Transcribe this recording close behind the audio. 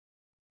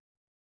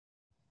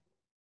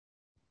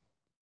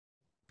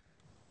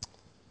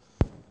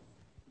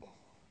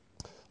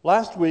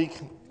Last week,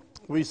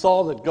 we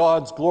saw that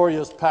God's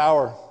glorious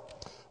power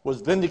was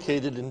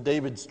vindicated in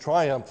David's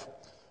triumph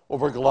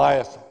over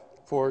Goliath,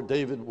 for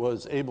David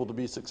was able to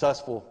be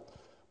successful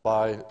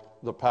by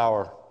the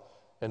power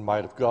and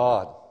might of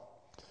God.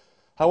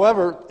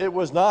 However, it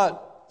was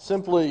not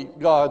simply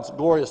God's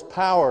glorious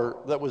power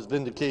that was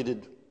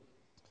vindicated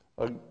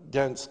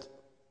against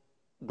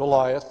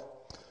Goliath,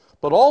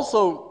 but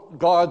also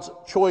God's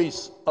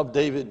choice of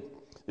David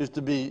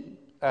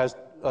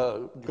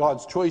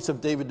God's choice of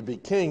David to be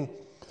king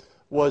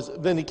was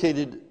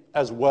vindicated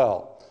as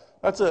well.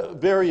 That's a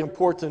very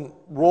important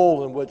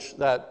role in which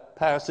that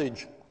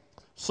passage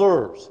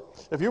serves.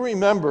 If you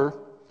remember,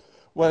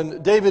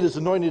 when David is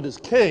anointed as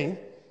king,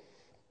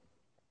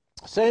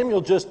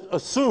 Samuel just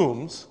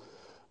assumes,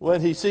 when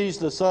he sees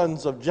the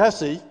sons of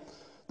Jesse,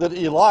 that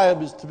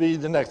Eliab is to be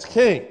the next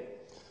king.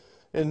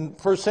 In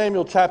 1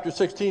 Samuel chapter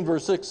 16,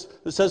 verse 6,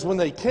 it says, when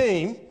they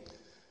came,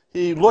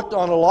 he looked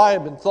on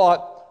Eliab and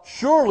thought,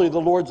 surely the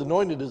Lord's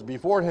anointed is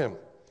before him.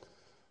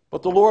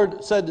 But the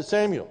Lord said to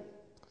Samuel,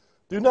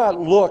 do not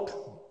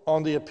look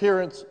on the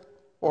appearance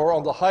or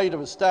on the height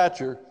of his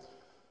stature,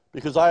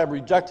 because I have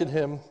rejected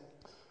him.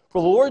 For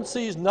the Lord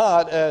sees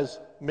not as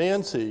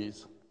man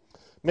sees.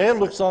 Man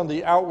looks on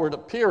the outward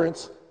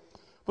appearance,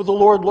 but the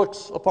Lord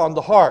looks upon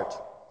the heart.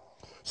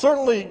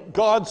 Certainly,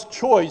 God's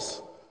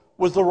choice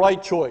was the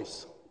right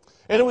choice,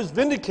 and it was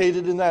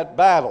vindicated in that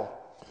battle.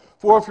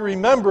 For if you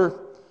remember,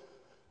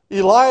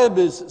 Eliab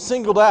is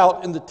singled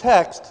out in the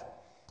text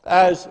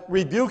as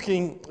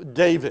rebuking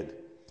David.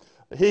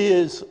 He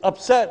is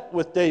upset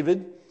with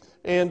David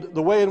and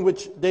the way in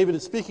which David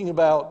is speaking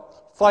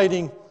about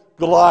fighting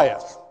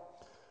Goliath.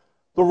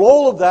 The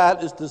role of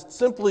that is to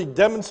simply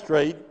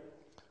demonstrate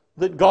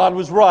that God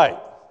was right.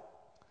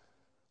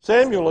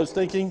 Samuel is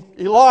thinking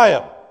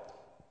Eliab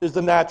is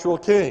the natural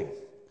king.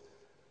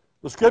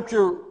 The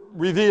scripture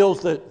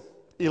reveals that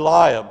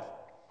Eliab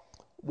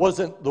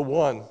wasn't the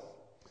one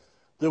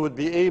that would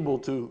be able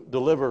to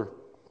deliver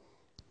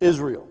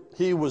Israel.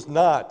 He was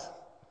not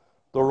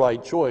the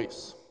right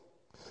choice.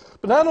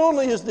 But not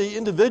only is the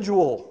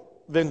individual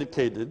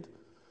vindicated,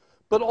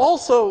 but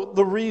also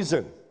the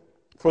reason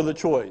for the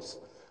choice,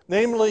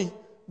 namely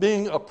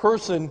being a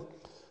person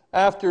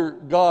after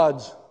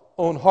God's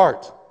own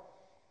heart.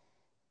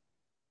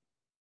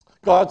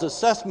 God's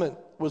assessment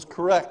was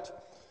correct,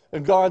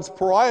 and God's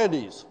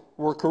priorities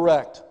were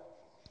correct.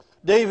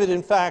 David,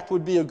 in fact,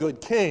 would be a good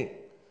king.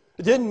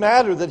 It didn't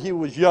matter that he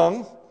was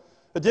young.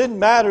 It didn't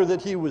matter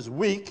that he was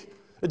weak.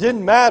 It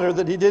didn't matter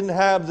that he didn't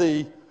have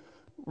the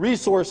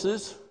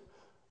resources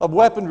of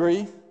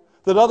weaponry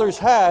that others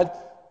had.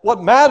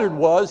 What mattered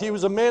was he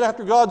was a man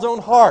after God's own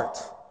heart.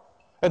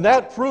 And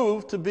that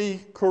proved to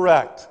be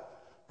correct.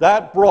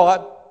 That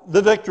brought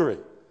the victory.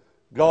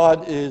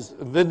 God is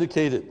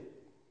vindicated.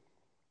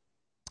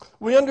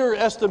 We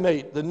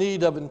underestimate the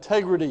need of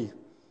integrity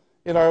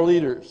in our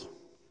leaders,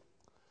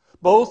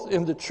 both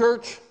in the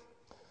church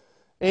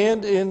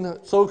and in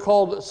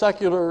so-called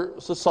secular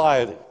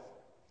society.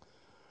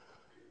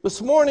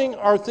 This morning,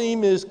 our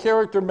theme is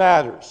Character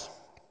Matters,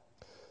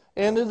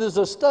 and it is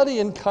a study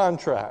in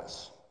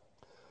contrast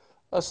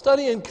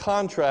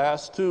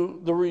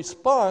to the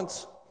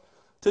response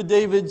to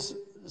David's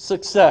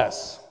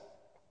success.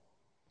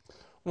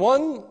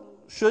 One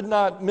should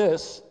not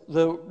miss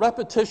the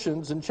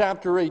repetitions in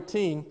chapter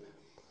 18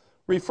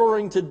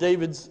 referring to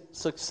David's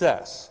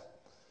success.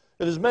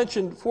 It is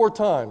mentioned 4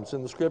 times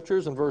in the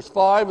scriptures. In verse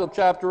 5 of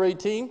chapter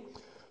 18, it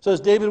says,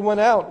 David went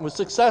out and was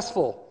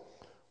successful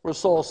where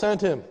Saul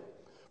sent him.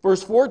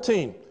 Verse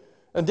 14,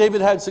 and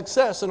David had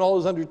success in all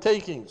his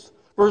undertakings.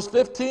 Verse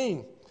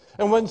 15,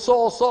 and when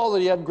Saul saw that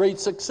he had great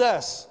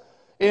success.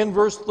 In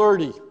verse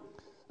 30,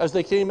 as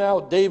they came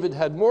out, David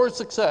had more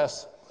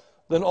success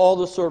than all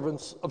the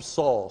servants of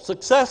Saul.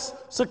 Success,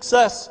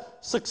 success,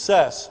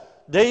 success.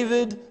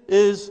 David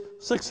is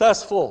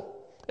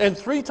successful. And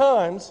 3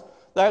 times,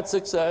 that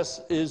success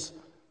is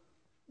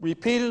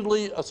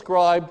repeatedly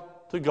ascribed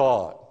to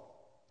God.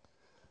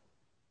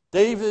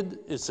 David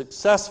is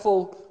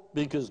successful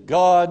because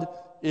God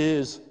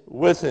is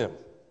with him.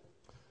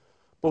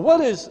 But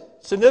what is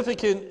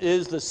significant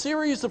is the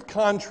series of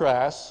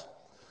contrasts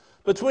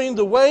between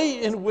the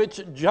way in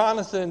which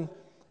Jonathan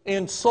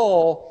and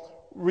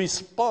Saul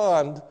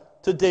respond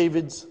to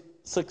David's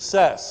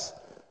success,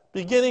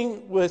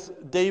 beginning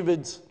with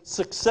David's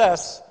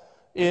success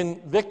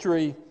in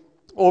victory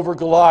over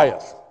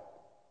Goliath.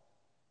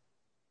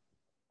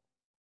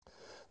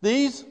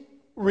 These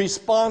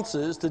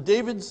responses to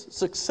David's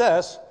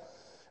success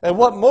and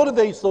what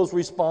motivates those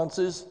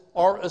responses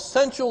are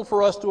essential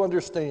for us to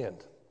understand.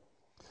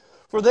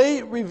 For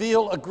they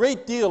reveal a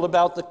great deal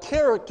about the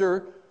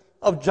character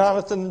of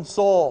Jonathan and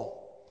Saul.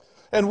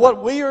 And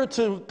what we are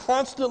to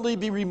constantly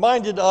be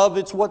reminded of,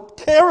 it's what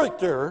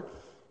character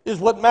is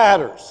what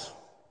matters.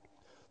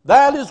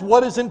 That is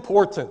what is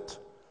important.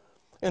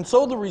 And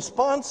so the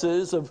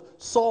responses of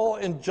Saul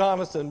and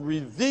Jonathan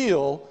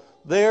reveal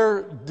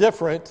their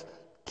different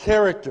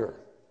character.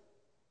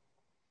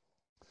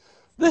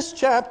 This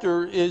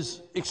chapter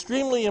is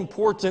extremely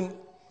important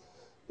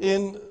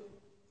in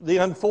the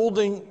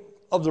unfolding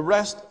of the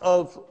rest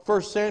of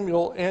 1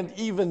 Samuel and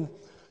even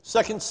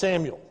 2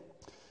 Samuel.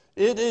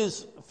 It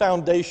is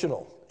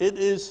foundational. It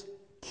is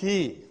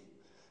key.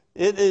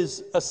 It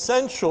is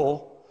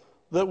essential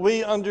that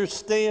we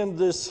understand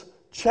this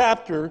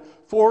chapter,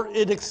 for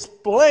it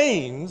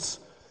explains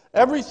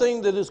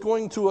everything that is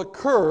going to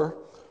occur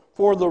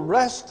for the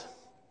rest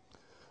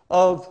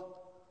of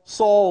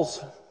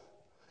Saul's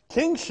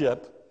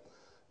kingship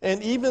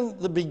and even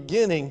the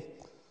beginning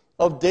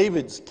of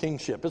David's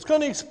kingship. It's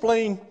going to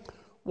explain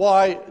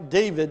why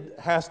David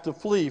has to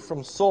flee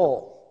from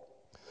Saul.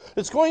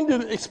 It's going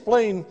to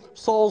explain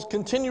Saul's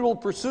continual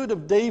pursuit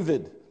of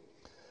David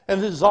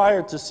and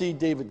desire to see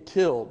David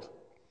killed.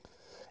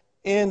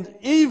 And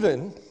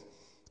even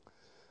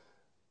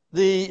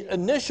the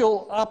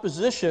initial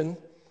opposition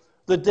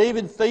that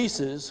David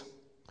faces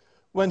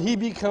when he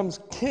becomes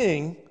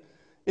king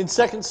in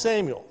 2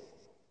 Samuel.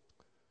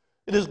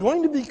 It is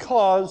going to be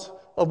because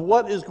of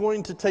what is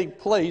going to take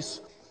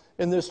place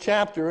in this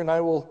chapter, and I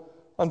will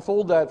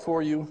unfold that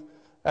for you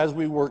as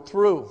we work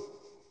through.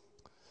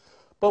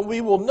 But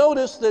we will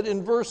notice that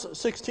in verse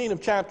 16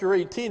 of chapter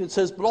 18, it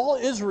says, "But all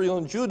Israel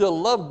and Judah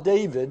loved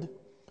David,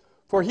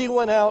 for he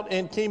went out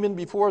and came in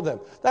before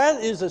them."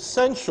 That is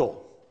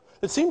essential.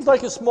 It seems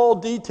like a small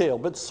detail,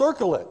 but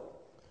circle it.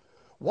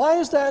 Why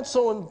is that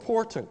so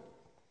important?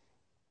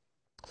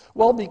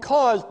 Well,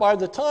 because by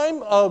the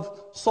time of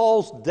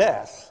Saul's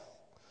death,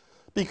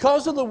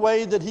 because of the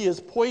way that he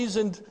has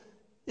poisoned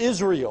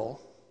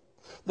Israel,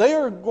 they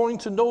are going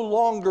to no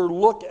longer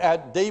look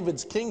at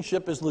David's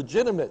kingship as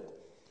legitimate.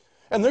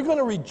 And they're going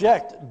to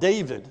reject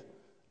David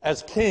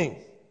as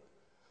king.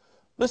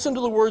 Listen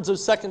to the words of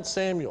 2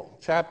 Samuel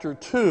chapter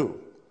 2.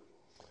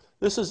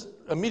 This is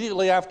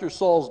immediately after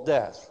Saul's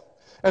death.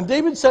 "And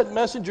David sent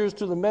messengers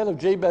to the men of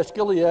Jabesh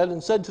Gilead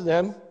and said to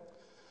them,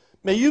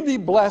 'May you be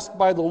blessed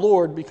by the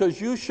Lord, because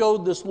you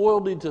showed this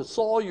loyalty to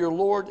Saul your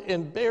Lord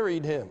and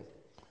buried him.'"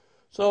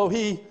 So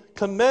he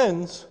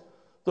commends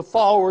the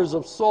followers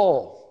of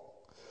Saul.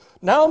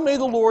 "Now may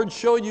the Lord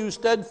show you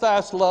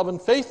steadfast love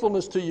and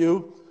faithfulness to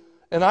you,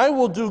 and I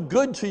will do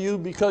good to you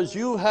because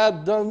you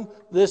have done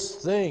this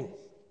thing.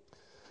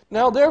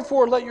 Now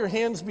therefore let your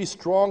hands be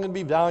strong and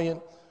be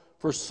valiant,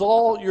 for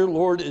Saul your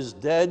Lord is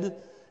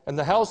dead, and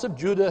the house of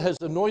Judah has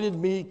anointed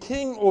me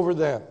king over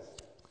them."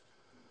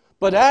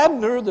 But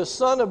Abner, the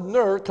son of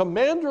Ner,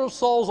 commander of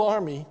Saul's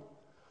army,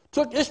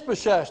 took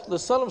Ishbosheth, the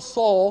son of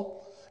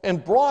Saul,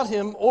 and brought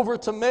him over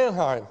to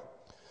Mahanaim.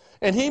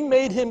 And he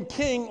made him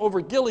king over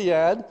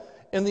Gilead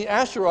and the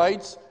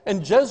Asherites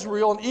and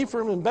Jezreel and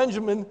Ephraim and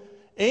Benjamin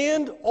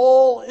and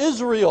all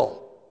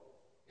Israel.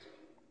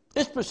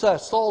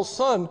 Ishbosheth, Saul's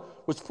son,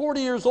 was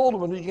 40 years old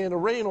when he began to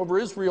reign over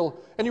Israel,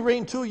 and he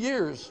reigned 2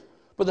 years.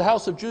 But the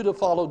house of Judah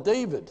followed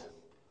David.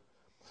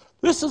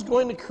 This is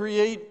going to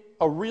create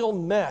a real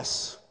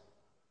mess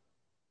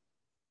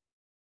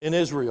in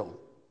Israel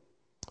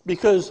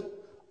because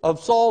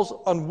of Saul's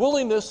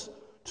unwillingness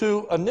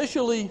to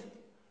initially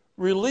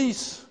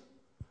release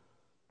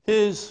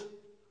his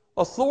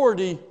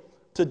authority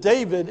to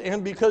David,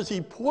 and because he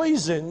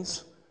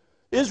poisons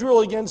Israel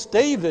against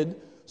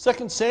David.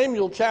 2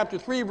 Samuel chapter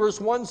 3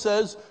 verse 1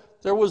 says,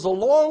 "There was a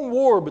long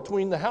war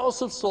between the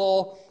house of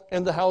Saul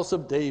and the house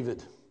of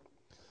David.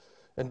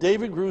 And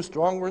David grew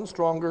stronger and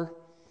stronger,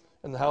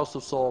 and the house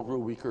of Saul grew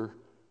weaker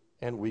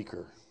and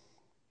weaker."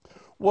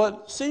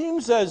 What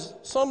seems as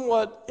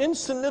somewhat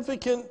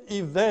insignificant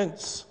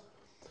events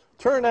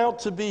turn out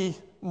to be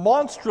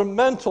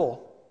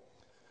monumental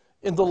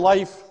in the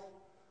life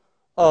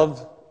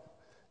of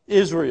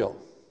Israel.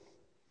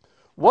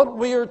 What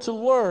we are to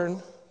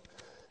learn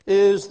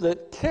is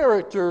that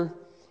character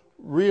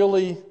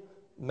really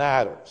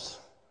matters.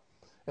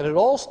 And it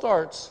all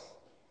starts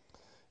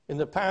in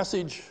the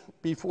passage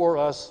before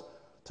us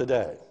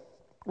today.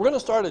 We're going to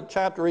start at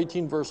chapter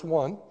 18, verse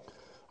 1.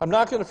 I'm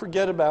not going to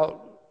forget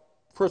about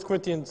 1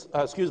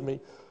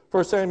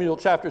 Samuel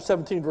chapter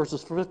 17,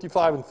 verses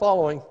 55 and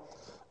following.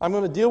 I'm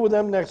going to deal with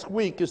them next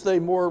week as they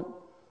more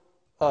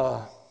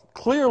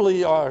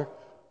clearly are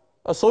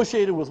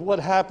associated with what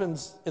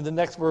happens in the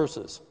next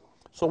verses.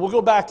 So we'll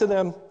go back to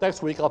them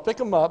next week. I'll pick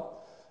them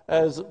up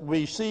as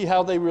we see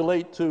how they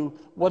relate to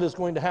what is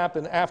going to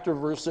happen after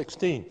verse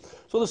 16.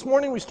 So this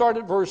morning we start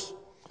at verse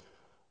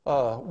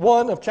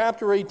 1 of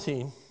chapter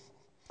 18,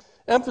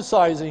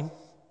 emphasizing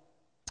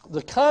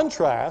the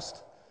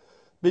contrast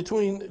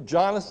between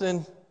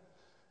Jonathan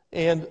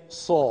and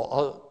Saul,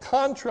 a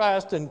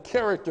contrast in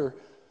character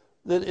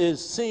that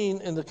is seen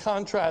in the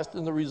contrast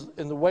in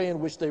the way in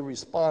which they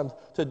respond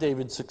to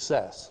David's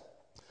success.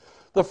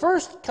 The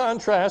first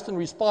contrast in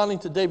responding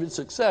to David's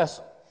success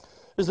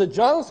is that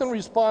Jonathan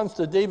responds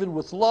to David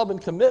with love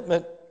and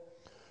commitment,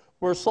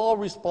 where Saul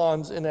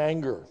responds in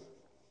anger.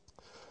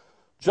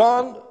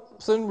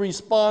 Jonathan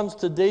responds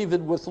to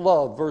David with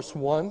love, verse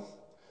 1.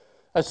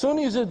 "As soon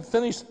as he had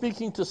finished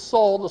speaking to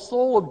Saul, the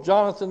soul of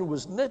Jonathan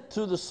was knit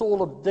to the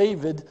soul of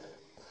David,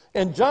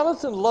 and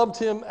Jonathan loved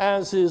him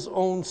as his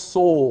own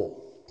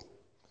soul."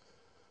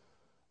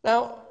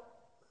 Now,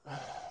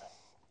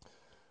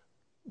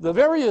 The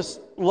various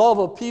love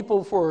of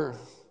people for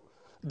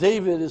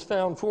David is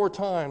found 4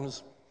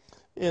 times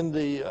in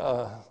the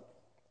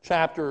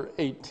chapter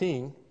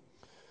 18.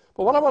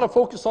 But what I want to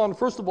focus on,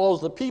 first of all,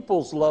 is the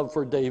people's love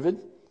for David.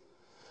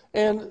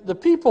 And the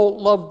people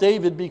loved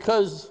David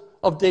because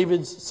of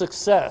David's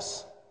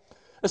success,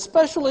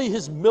 especially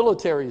his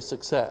military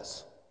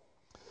success.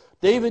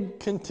 David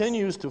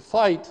continues to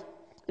fight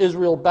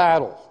Israel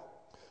battles.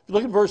 If you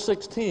look at verse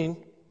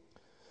 16,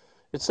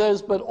 it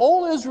says, "But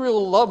all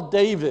Israel loved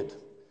David,"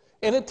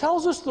 and it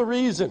tells us the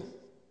reason.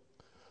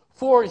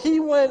 "For he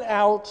went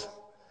out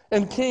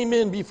and came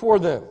in before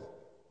them."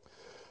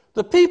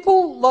 The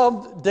people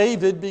loved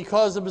David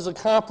because of his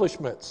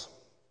accomplishments,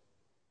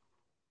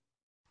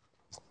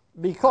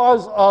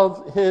 because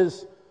of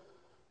his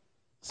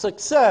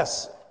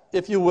success,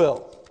 if you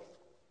will.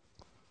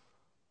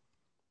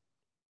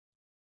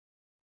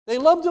 They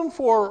loved him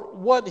for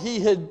what he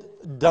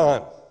had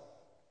done,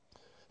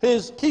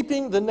 his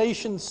keeping the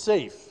nation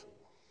safe,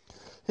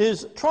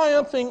 his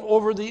triumphing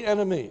over the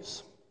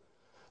enemies.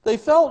 They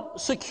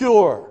felt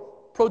secure,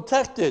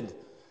 protected,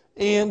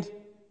 and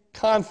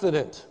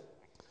confident.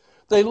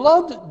 They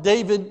loved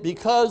David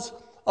because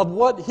of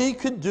what he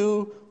could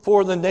do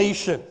for the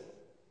nation.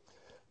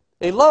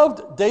 They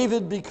loved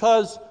David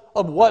because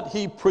of what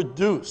he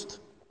produced.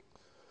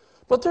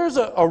 But there's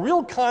a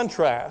real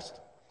contrast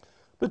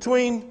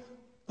between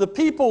the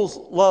people's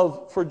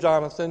love for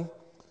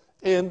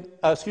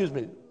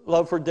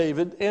love for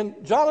David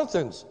and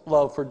Jonathan's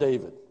love for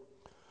David.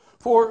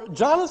 For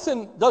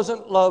Jonathan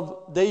doesn't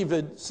love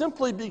David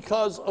simply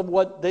because of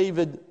what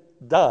David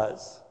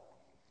does,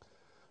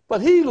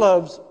 but he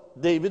loves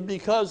David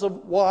because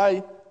of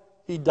why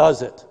he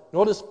does it.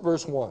 Notice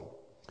verse 1.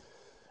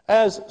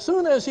 "As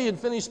soon as he had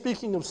finished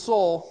speaking of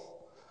Saul,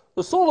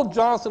 the soul of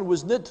Jonathan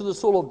was knit to the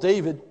soul of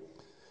David,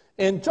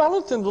 and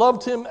Jonathan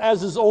loved him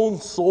as his own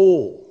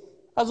soul."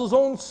 As his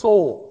own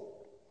soul.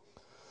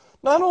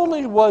 Not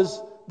only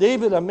was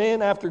David a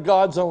man after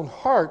God's own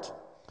heart,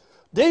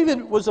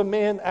 David was a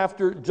man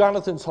after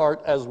Jonathan's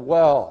heart as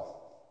well.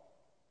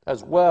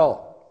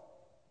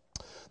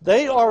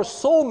 They are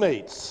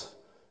soulmates,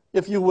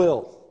 if you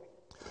will.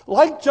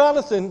 Like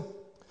Jonathan,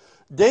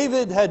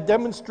 David had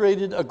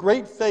demonstrated a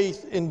great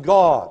faith in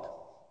God.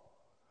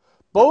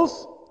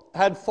 Both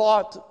had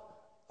fought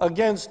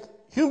against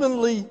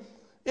humanly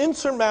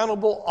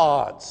insurmountable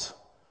odds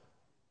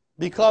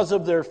because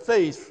of their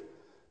faith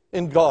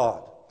in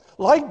God.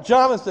 Like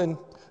Jonathan,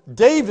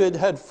 David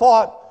had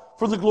fought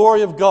for the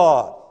glory of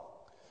God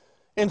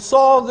and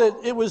saw that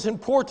it was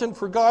important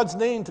for God's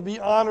name to be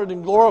honored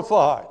and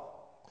glorified.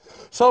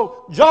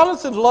 So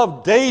Jonathan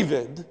loved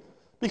David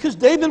because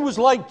David was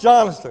like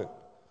Jonathan.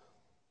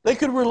 They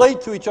could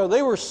relate to each other.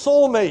 They were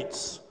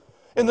soulmates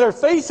in their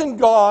faith in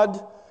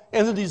God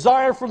and the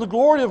desire for the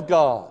glory of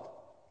God.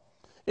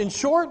 In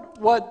short,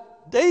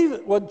 what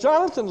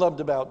Jonathan loved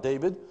about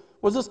David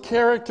was his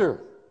character.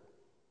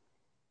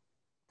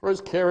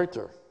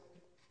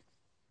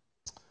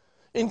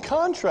 In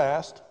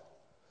contrast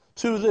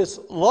to this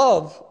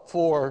love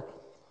for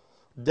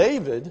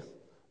David,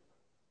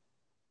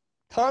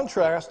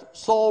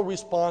 Saul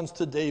responds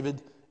to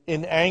David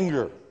in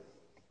anger.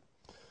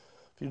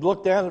 If you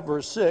look down at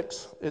verse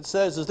 6, it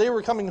says, "As they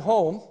were coming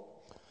home,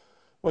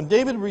 when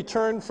David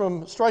returned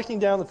from striking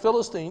down the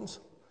Philistines,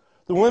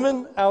 the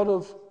women out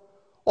of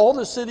all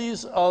the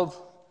cities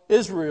of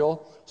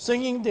Israel,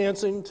 singing,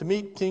 dancing to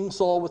meet King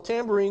Saul with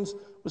tambourines,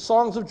 with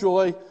songs of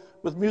joy,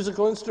 with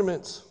musical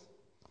instruments.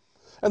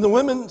 And the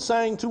women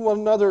sang to one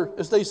another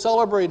as they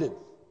celebrated.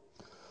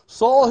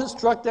 Saul has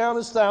struck down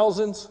his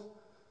thousands,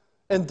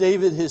 and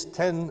David his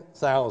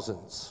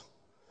 10,000s.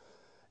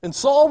 And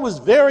Saul was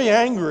very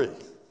angry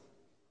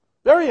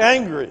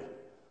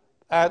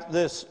at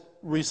this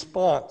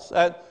response,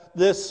 at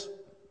this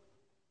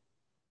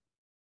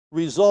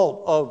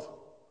result of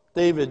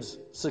David's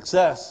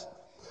success.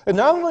 And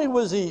not only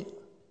was he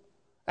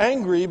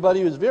angry, but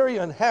he was very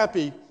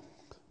unhappy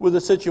with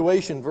the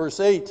situation. Verse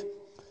 8,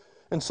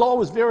 "And Saul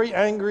was very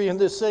angry, and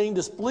this saying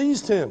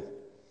displeased him."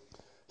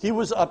 He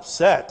was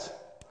upset.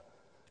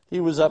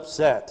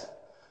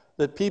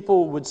 That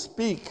people would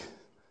speak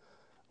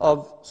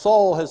of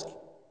Saul as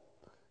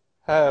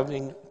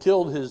having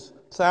killed his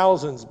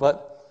thousands,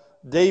 but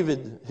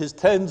David his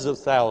tens of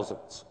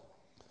thousands.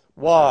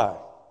 Why?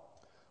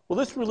 Well,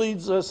 this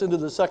leads us into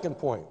the second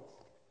point.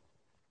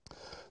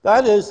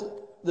 That is,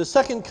 the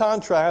second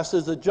contrast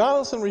is that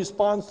Jonathan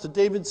responds to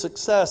David's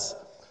success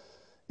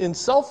in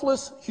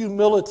selfless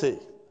humility.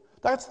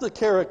 That's the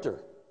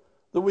character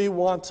that we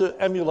want to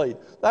emulate.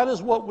 That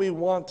is what we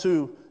want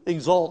to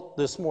exalt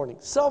this morning.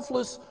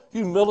 Selfless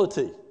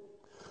humility.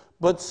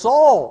 But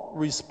Saul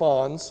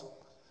responds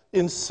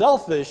in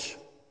selfish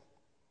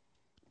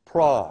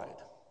pride.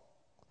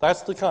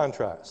 That's the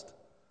contrast.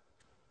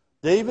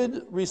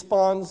 Jonathan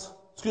responds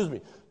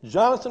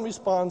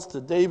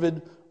to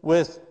David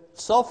with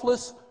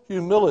selfless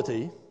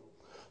humility.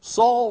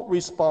 Saul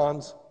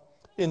responds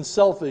in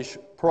selfish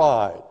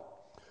pride.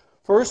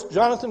 First,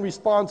 Jonathan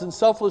responds in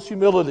selfless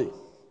humility.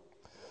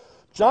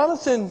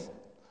 Jonathan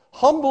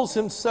humbles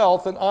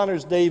himself and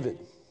honors David.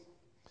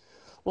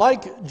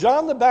 Like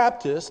John the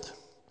Baptist,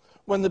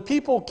 when the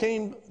people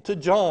came to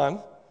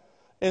John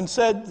and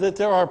said that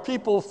there are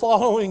people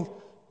following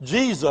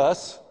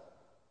Jesus,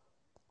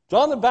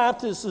 John the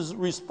Baptist's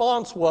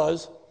response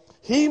was,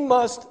 "He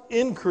must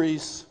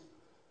increase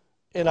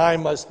and I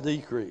must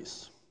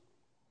decrease."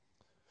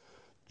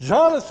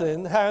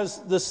 Jonathan has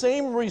the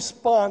same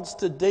response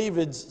to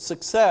David's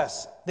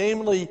success,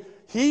 namely,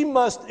 "He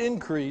must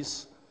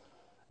increase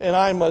and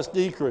I must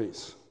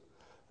decrease."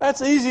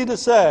 That's easy to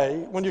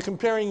say when you're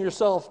comparing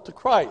yourself to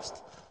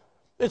Christ.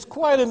 It's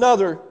quite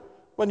another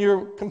when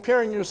you're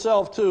comparing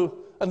yourself to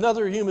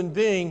another human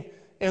being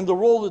and the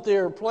role that they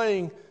are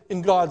playing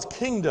in God's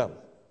kingdom.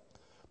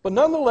 But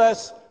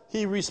nonetheless,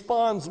 he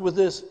responds with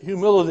this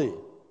humility.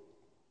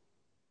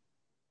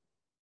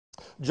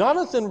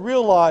 Jonathan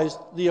realized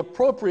the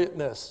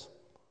appropriateness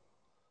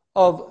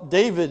of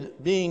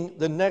David being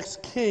the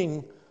next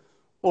king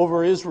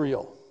over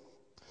Israel.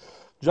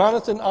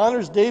 Jonathan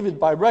honors David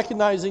by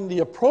recognizing the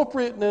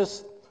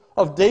appropriateness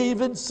of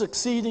David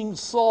succeeding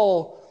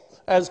Saul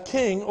as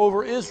king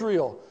over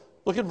Israel.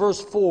 Look at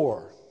verse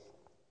 4.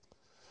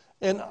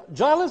 And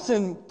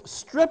Jonathan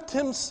stripped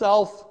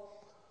himself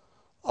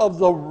of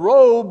the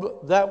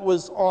robe that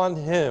was on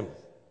him.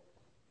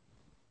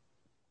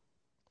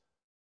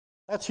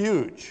 That's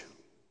huge.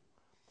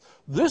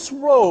 This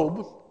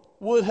robe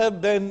would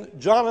have been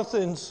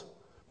Jonathan's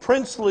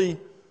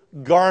princely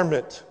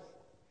garment.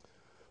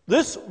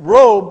 This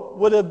robe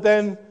would have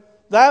been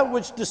that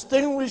which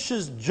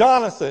distinguishes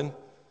Jonathan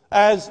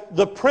as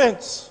the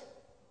prince,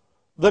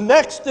 the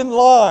next in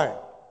line,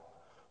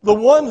 the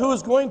one who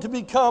is going to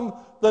become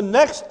the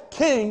next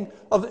king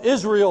of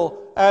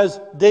Israel as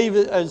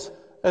David, as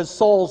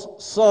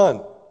Saul's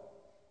son.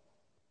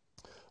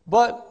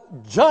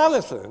 But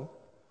Jonathan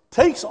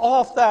takes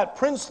off that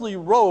princely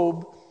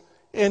robe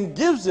and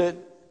gives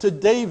it to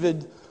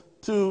David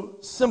to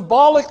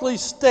symbolically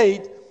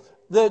state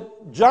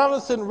that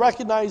Jonathan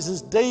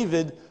recognizes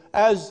David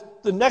as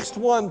the next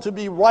one to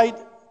be right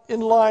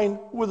in line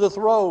with the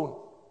throne.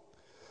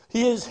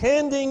 He is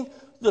handing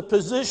the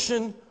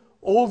position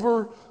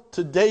over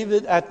to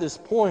David at this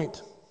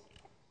point.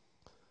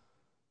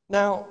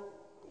 Now,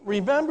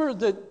 remember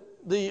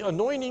that the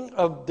anointing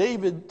of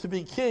David to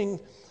be king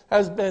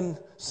has been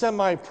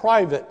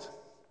semi-private.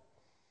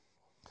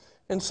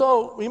 And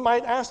so we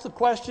might ask the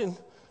question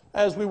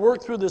as we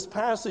work through this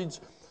passage,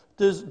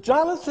 does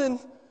Jonathan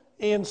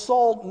and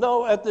Saul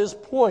know at this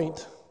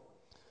point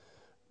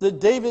that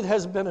David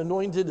has been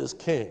anointed as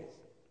king?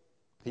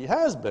 He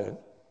has been.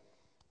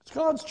 It's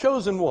God's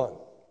chosen one.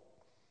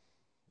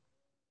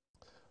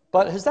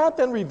 But has that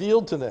been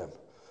revealed to them?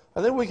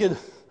 I think we could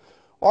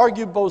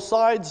argue both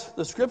sides.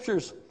 The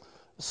Scripture's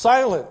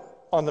silent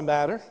on the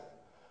matter.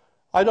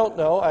 I don't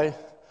know.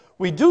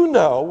 We do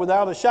know,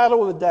 without a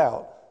shadow of a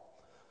doubt,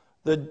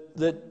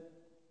 that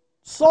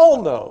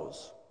Saul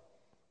knows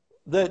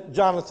that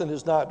Jonathan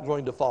is not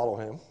going to follow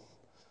him.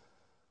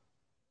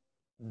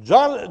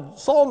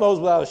 Saul knows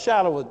without a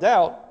shadow of a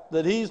doubt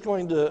that he's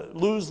going to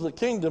lose the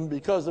kingdom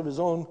because of his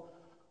own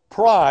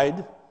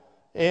pride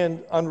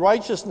and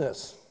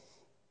unrighteousness.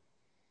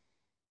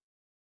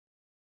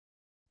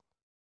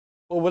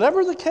 But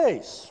whatever the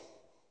case,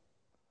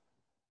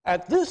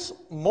 at this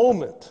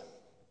moment,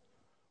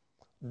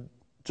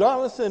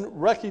 Jonathan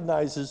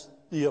recognizes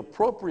the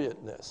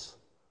appropriateness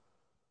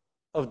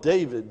of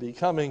David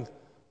becoming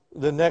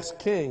the next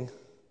king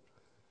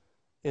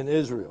in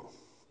Israel.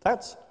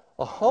 That's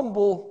a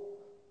humble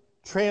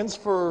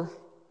transfer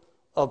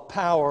of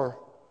power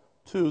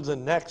to the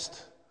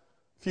next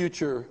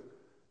future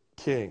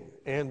king,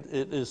 and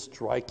it is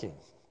striking.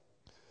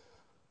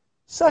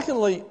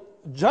 Secondly,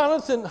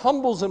 Jonathan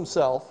humbles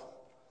himself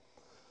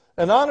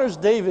and honors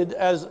David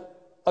as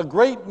a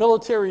great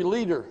military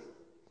leader,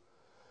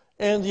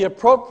 and the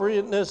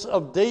appropriateness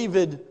of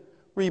David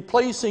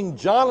replacing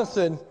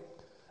Jonathan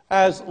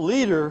as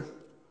leader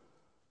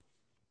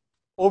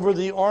over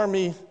the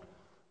army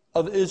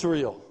of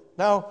Israel.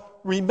 Now,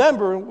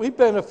 remember, we've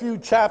been a few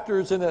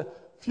chapters and a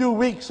few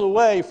weeks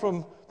away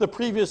from the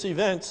previous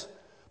events,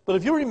 but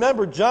if you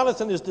remember,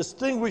 Jonathan has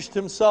distinguished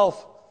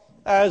himself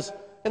as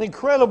an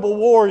incredible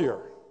warrior,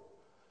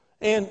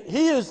 and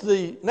he is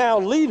the now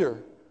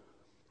leader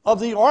of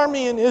the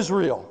army in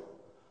Israel.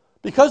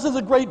 Because of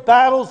the great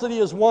battles that he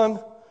has won,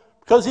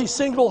 because he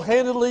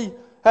single-handedly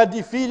had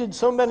defeated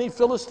so many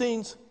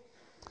Philistines,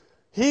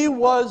 he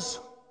was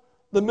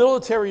the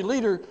military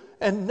leader,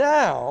 and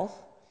now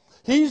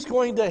he's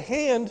going to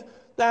hand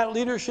that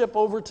leadership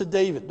over to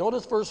David.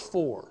 Notice verse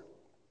 4.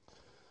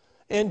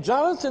 And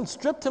Jonathan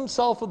stripped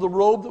himself of the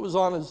robe that was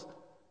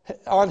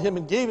on him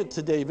and gave it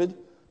to David.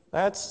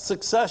 That's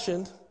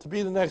succession to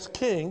be the next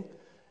king.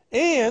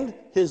 And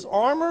his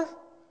armor,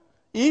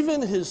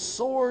 even his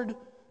sword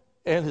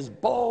and his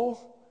bow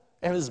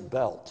and his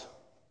belt.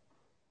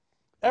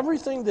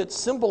 Everything that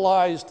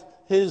symbolized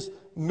his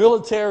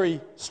military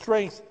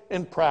strength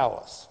and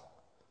prowess.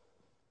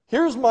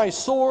 Here's my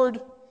sword.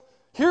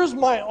 Here's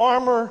my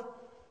armor.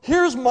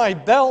 Here's my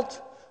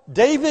belt.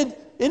 David,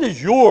 it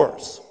is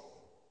yours.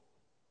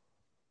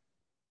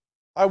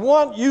 I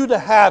want you to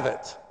have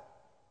it.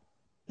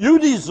 You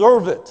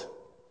deserve it.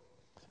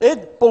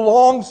 It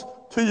belongs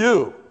to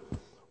you.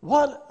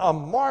 What a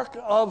mark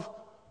of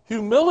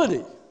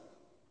humility.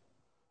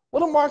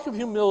 What a mark of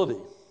humility.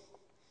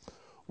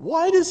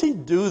 Why does he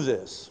do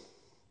this?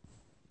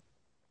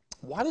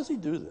 Why does he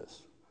do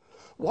this?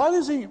 Why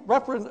does he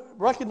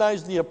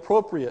recognize the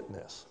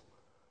appropriateness?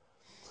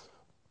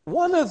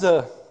 One of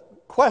the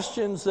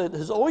questions that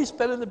has always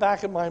been in the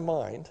back of my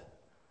mind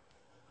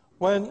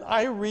when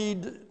I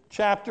read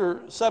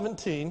chapter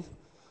 17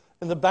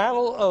 in the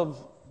battle of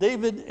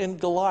David and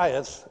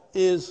Goliath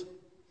is,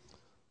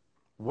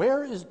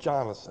 where is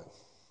Jonathan?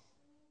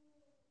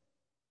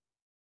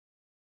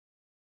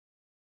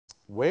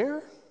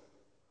 Where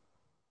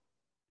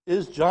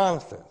is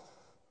Jonathan?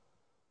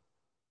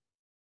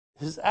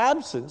 His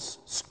absence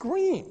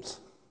screams.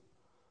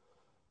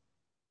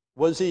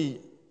 Was he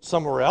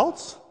somewhere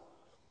else?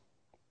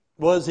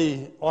 Was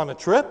he on a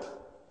trip?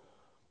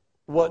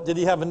 Did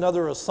he have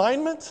another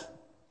assignment?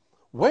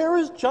 Where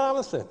is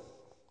Jonathan?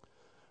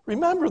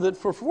 Remember that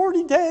for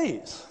 40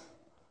 days,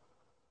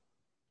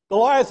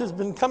 Goliath has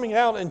been coming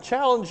out and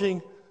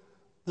challenging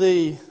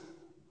the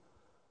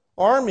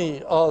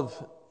army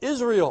of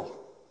Israel.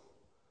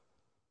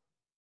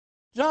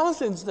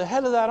 Jonathan's the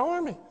head of that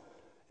army.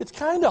 It's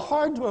kind of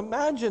hard to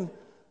imagine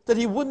that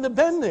he wouldn't have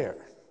been there.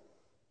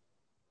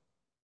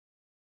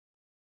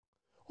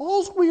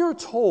 All we are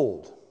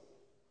told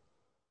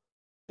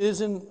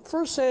is in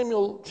 1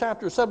 Samuel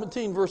chapter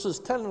 17, verses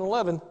 10 and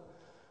 11,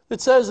 it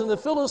says, "And the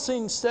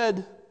Philistines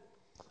said,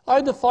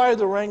 I defy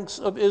the ranks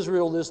of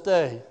Israel this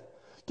day.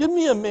 Give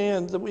me a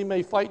man that we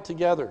may fight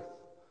together."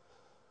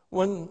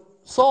 When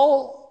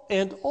Saul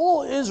and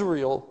all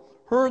Israel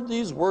heard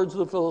these words of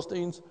the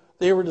Philistines,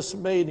 they were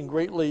dismayed and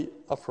greatly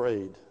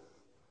afraid.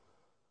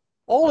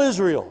 All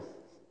Israel.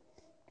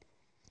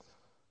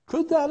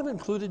 Could that have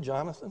included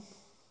Jonathan?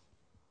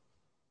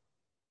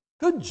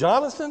 Could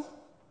Jonathan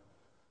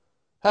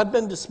have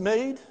been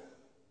dismayed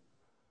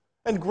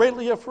and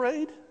greatly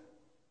afraid?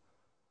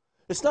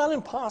 It's not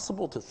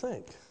impossible to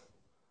think.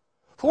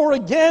 For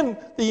again,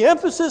 the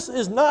emphasis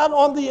is not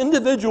on the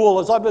individual,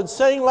 as I've been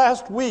saying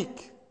last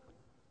week.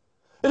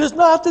 It is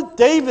not that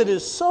David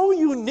is so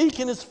unique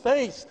in his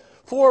faith.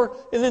 For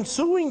in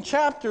ensuing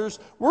chapters,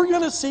 we're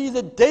going to see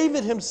that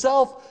David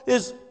himself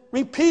is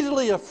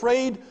repeatedly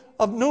afraid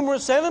of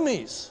numerous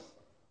enemies.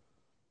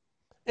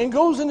 And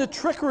goes into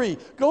trickery,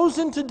 goes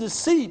into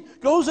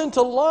deceit, goes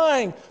into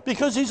lying,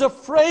 because he's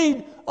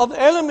afraid of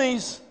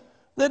enemies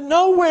that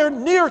nowhere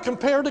near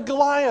compare to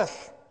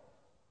Goliath.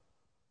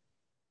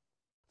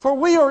 For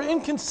we are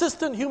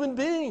inconsistent human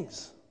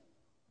beings.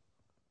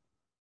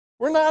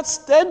 We're not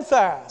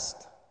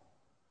steadfast.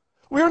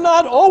 We're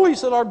not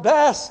always at our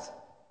best.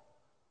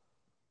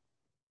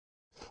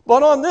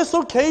 But on this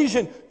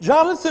occasion,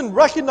 Jonathan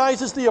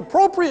recognizes the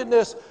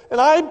appropriateness, and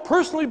I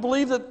personally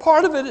believe that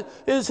part of it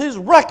is his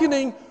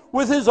reckoning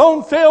with his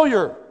own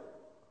failure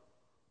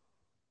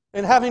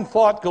in having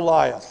fought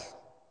Goliath.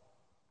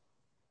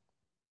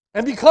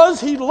 And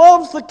because he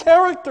loves the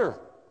character,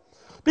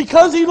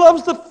 because he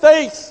loves the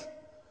faith,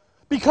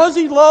 because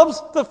he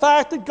loves the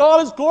fact that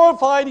God is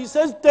glorified, he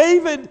says,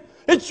 "David,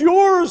 it's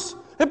yours.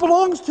 It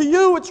belongs to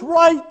you. It's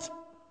right."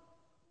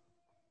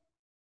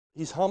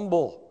 He's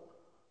humble.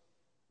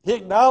 He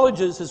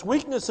acknowledges his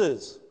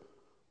weaknesses.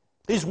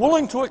 He's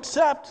willing to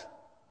accept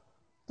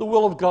the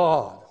will of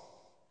God.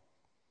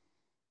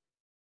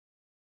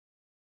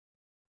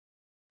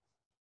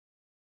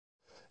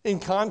 In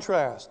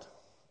contrast,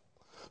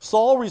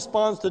 Saul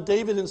responds to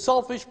David in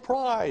selfish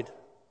pride.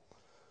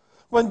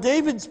 When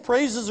David's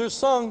praises are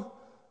sung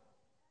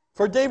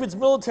for David's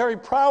military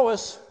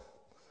prowess,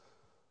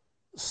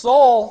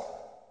 Saul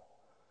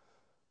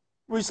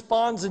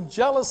responds in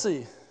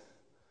jealousy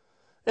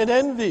and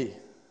envy.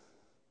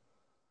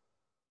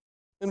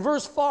 In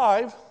verse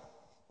 5,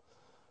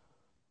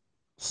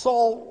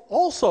 Saul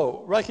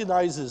also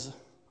recognizes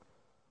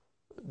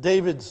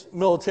David's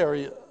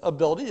military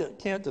ability. I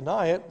can't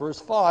deny it. Verse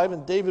 5,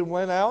 "And David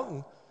went out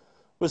and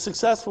was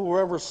successful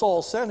wherever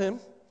Saul sent him,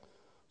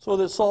 so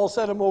that Saul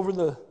set him over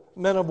the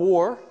men of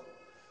war."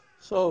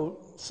 So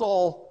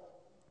Saul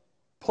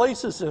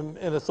places him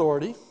in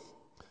authority.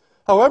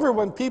 However,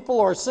 when people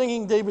are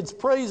singing David's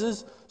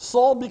praises,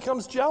 Saul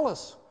becomes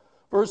jealous.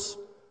 Verse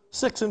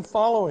 6 and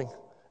following.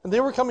 "And they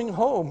were coming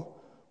home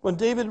when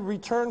David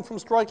returned from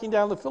striking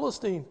down the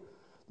Philistine.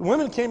 The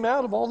women came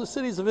out of all the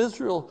cities of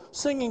Israel,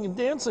 singing and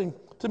dancing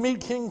to meet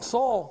King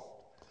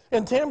Saul,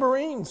 and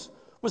tambourines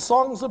with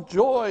songs of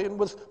joy and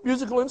with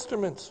musical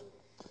instruments.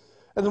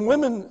 And the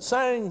women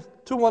sang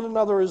to one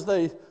another as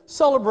they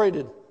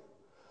celebrated.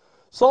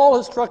 Saul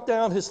has struck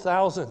down his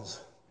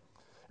thousands,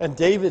 and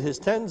David his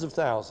tens of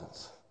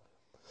thousands.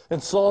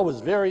 And Saul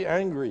was very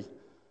angry,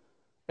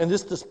 and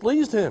this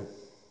displeased him.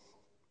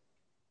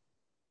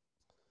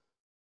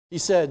 He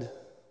said,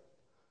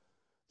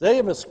 'They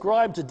have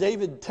ascribed to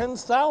David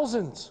tens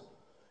thousands,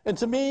 and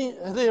to me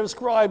they have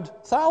ascribed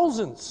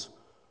thousands.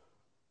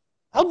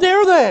 How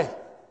dare they?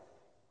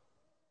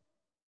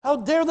 How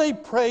dare they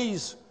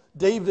praise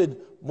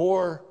David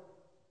more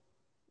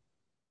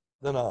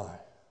than I.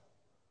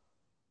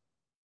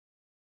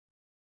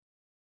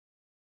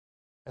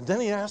 And then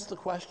he asked the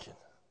question,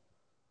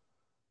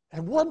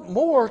 and what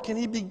more can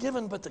he be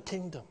given but the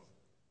kingdom?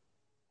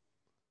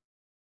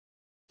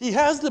 He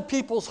has the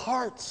people's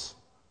hearts.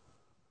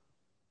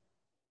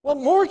 What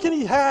more can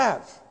he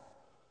have?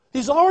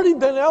 He's already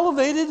been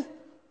elevated.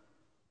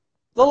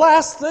 The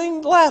last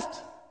thing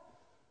left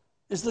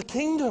is the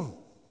kingdom.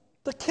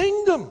 The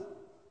kingdom.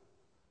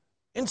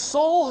 And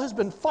Saul has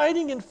been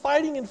fighting and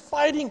fighting and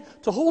fighting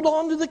to hold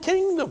on to the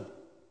kingdom.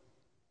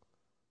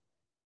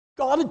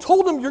 God had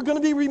told him, you're going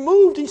to be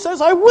removed. He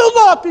says, I will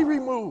not be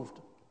removed.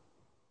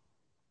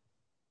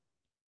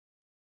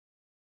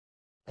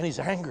 And he's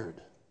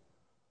angered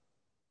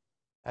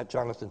at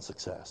Jonathan's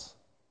success.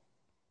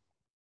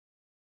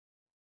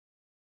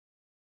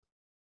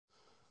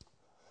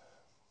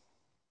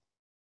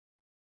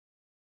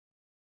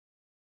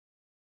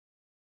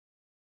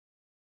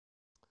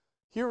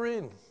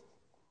 Herein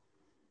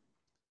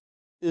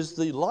is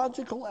the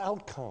logical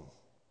outcome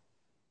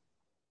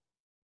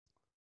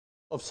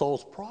of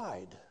Saul's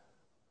pride.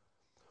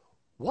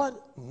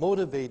 What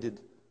motivated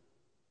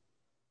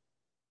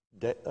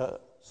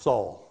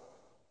Saul?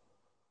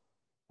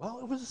 Well,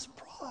 it was his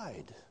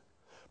pride.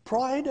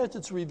 Pride, as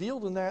it's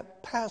revealed in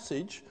that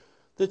passage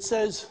that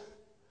says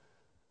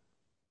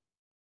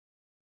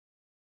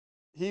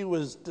he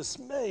was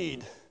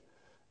dismayed,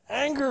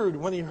 angered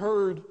when he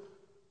heard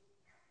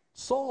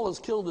Saul has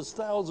killed his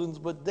thousands,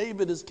 but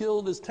David has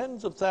killed his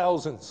tens of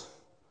thousands.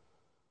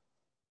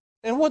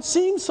 And what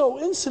seems so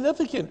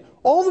insignificant,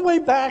 all the way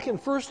back in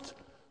 1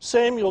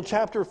 Samuel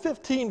chapter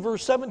 15,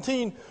 verse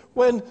 17,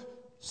 when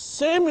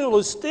Samuel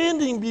is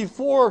standing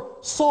before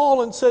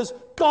Saul and says,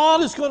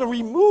 God is going to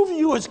remove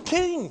you as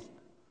king.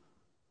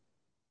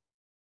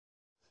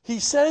 He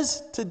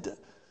says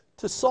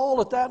to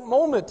Saul at that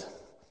moment,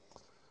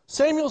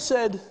 Samuel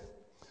said,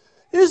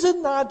 is it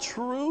not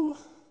true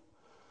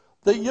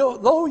that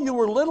though you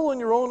were little in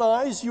your own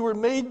eyes, you were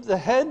made the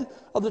head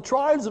of the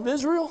tribes of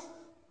Israel?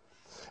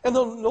 And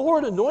the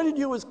Lord anointed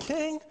you as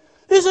king?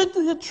 Isn't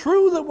it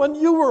true that when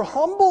you were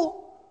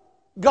humble,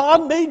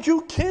 God made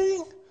you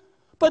king?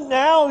 But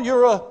now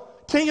you're a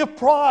king of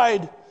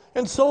pride,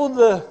 and so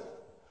the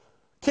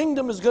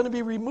kingdom is going to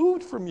be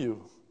removed from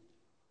you.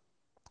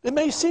 It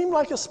may seem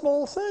like a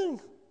small thing.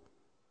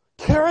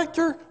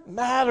 Character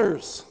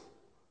matters.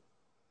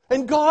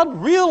 And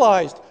God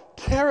realized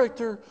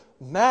character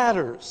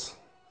matters.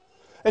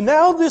 And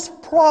now this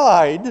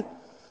pride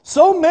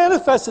so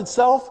manifests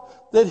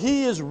itself that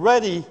he is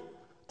ready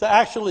to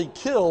actually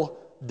kill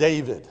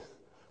David.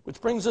 Which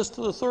brings us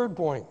to the third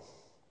point.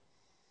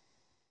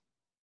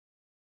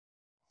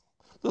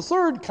 The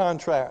third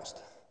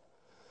contrast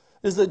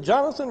is that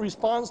Jonathan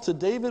responds to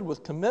David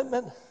with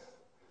commitment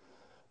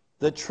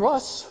that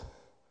trusts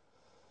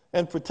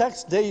and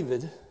protects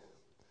David,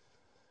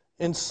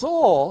 and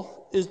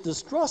Saul is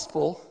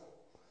distrustful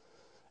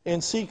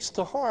and seeks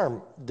to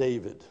harm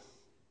David.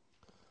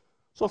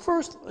 So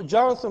first,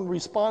 Jonathan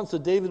responds to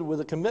David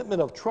with a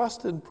commitment of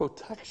trust and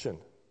protection.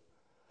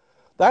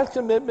 That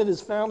commitment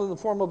is found in the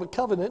form of a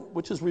covenant,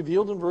 which is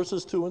revealed in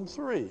verses 2 and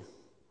 3.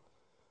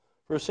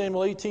 1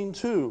 Samuel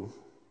 18:2.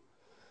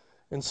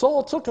 And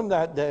Saul took him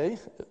that day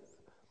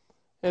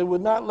and would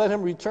not let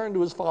him return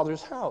to his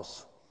father's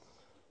house.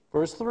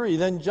 Verse 3,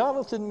 then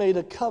Jonathan made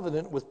a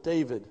covenant with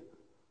David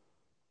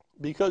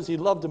because he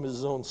loved him as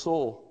his own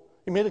soul.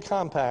 He made a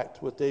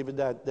compact with David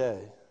that day.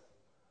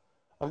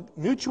 A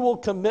mutual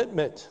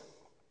commitment.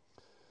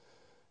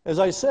 As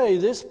I say,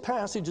 this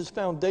passage is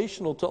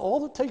foundational to all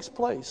that takes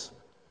place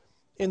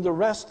in the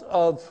rest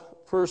of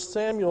 1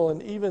 Samuel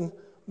and even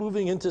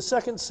moving into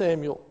 2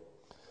 Samuel.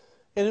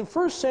 And in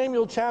 1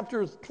 Samuel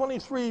chapter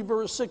 23,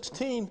 verse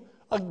 16,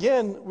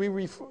 again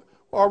we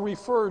are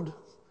referred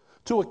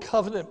to a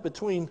covenant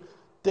between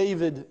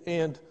David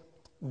and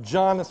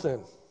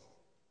Jonathan.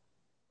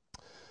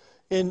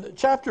 In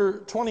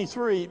chapter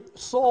 23,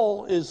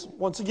 Saul is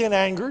once again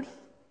angered,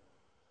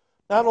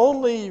 not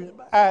only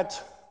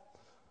at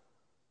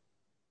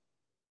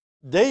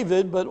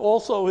David, but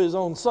also his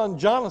own son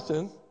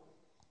Jonathan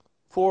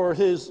for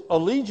his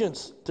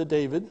allegiance to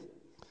David.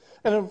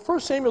 And in 1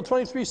 Samuel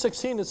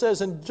 23:16 it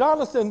says, and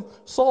Jonathan,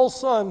 Saul's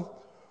son,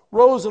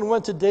 rose and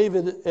went to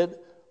David at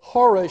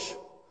Horesh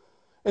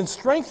and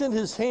strengthened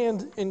his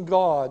hand in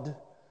God.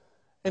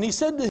 And he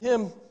said to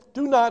him,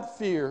 do not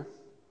fear,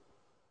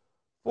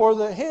 for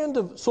the hand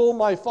of Saul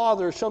my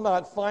father shall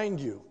not find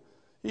you.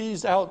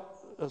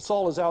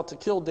 Saul is out to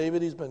kill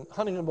David. He's been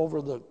hunting him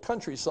over the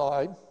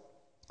countryside.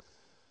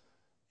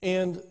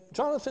 And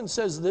Jonathan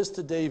says this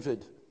to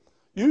David,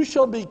 you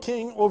shall be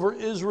king over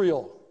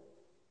Israel.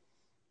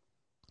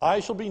 I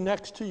shall be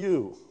next to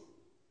you.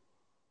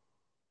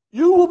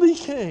 You will be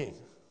king.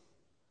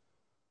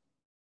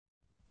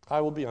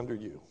 I will be under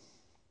you.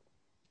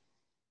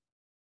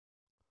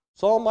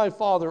 Saul, my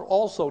father,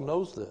 also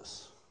knows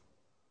this.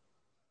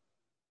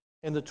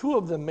 And the two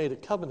of them made a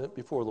covenant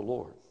before the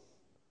Lord.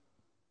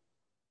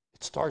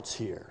 It starts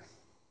here.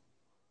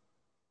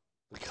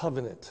 The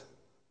covenant.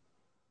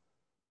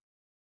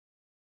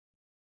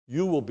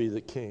 You will be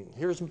the king.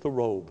 Here's the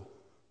robe.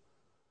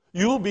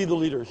 You will be the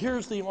leader.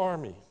 Here's the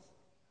army.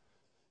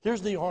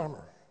 Here's the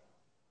armor.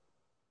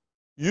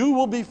 You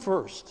will be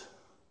first,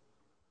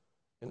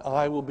 and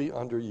I will be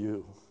under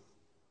you.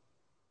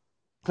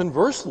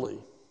 Conversely,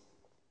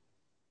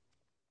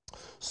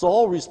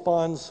 Saul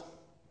responds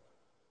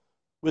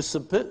with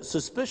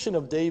suspicion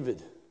of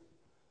David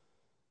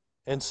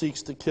and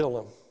seeks to kill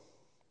him.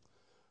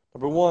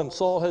 Number one,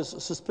 Saul has a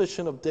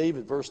suspicion of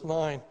David. Verse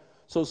 9.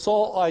 So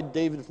Saul eyed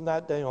David from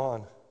that day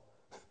on.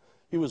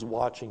 He was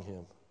watching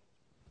him.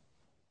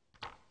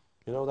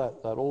 You know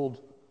that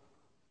old,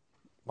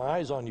 my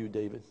eyes on you,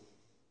 David.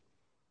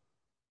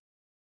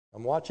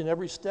 I'm watching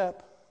every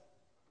step.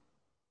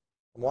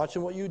 I'm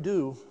watching what you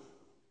do.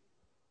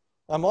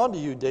 I'm on to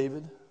you,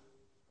 David.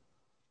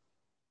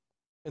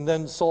 And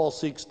then Saul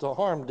seeks to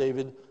harm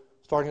David,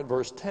 starting at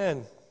verse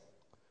 10.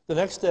 The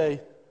next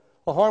day,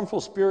 a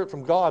harmful spirit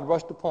from God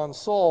rushed upon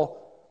Saul,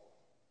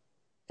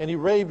 and he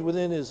raved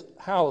within his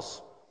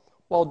house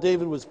while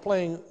David was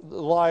playing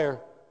the lyre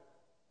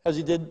as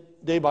he did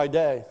day by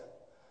day.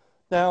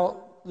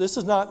 Now, this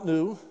is not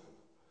new.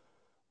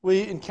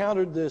 We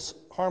encountered this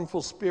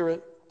harmful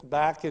spirit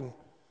back in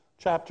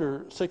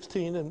chapter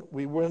 16, and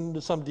we went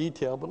into some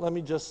detail, but let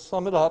me just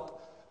sum it up.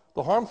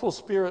 The harmful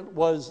spirit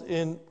was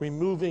in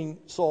removing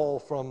Saul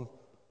from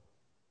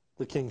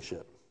the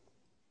kingship.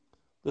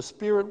 The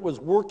spirit was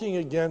working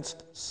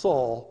against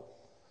Saul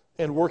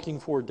and working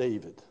for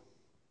David.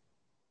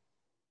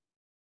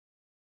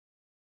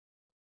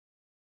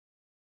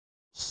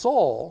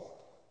 Saul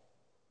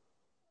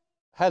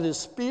had his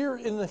spear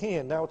in the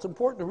hand. Now, it's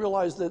important to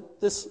realize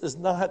that this is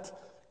not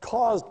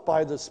caused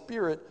by the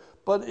spirit,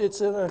 but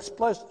it's an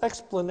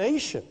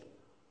explanation,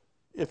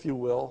 if you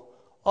will,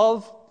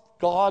 of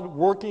God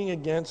working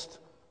against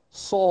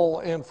Saul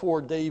and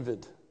for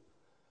David.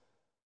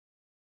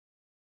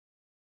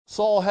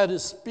 Saul had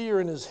his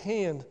spear in his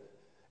hand,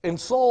 and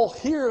Saul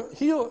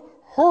he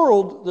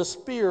hurled the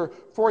spear,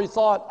 for he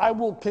thought, I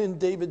will pin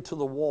David to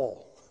the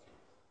wall.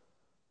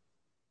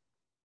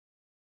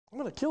 I'm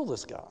going to kill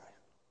this guy.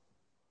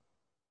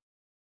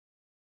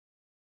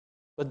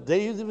 But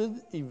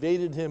David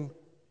evaded him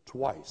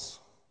twice.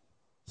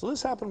 So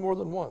this happened more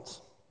than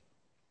once.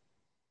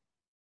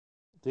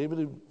 David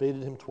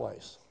evaded him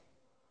twice.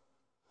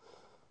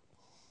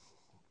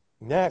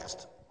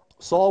 Next,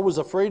 Saul was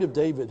afraid of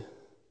David.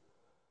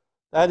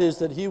 That is,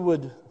 that he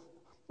would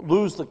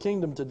lose the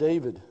kingdom to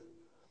David.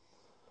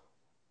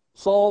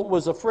 Saul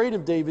was afraid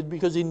of David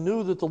because he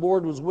knew that the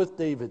Lord was with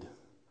David,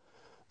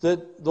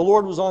 that the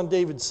Lord was on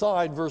David's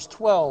side, verse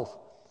 12.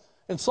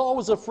 And Saul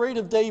was afraid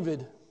of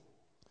David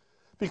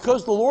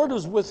because the Lord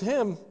was with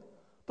him,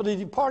 but he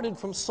departed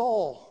from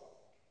Saul.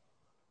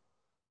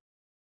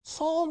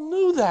 Saul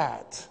knew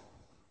that.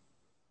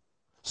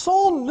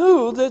 Saul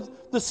knew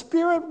that the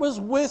Spirit was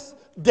with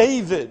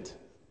David.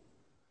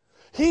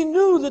 He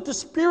knew that the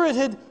Spirit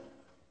had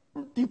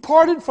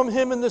departed from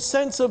him in the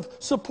sense of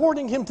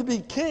supporting him to be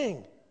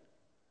king.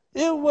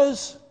 It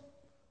was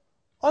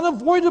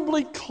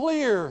unavoidably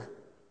clear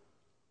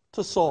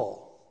to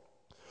Saul,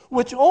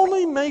 which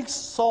only makes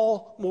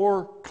Saul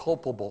more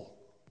culpable.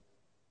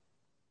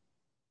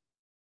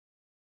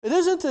 It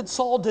isn't that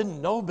Saul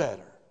didn't know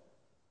better.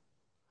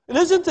 It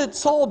isn't that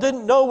Saul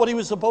didn't know what he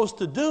was supposed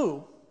to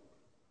do.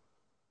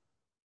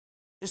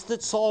 It's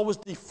that Saul was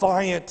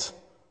defiant.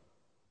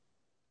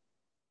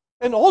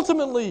 And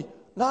ultimately,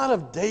 not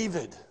of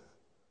David,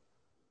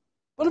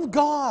 but of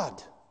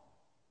God.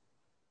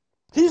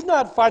 He's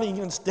not fighting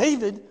against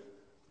David.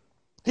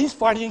 He's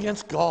fighting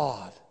against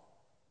God.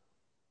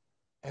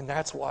 And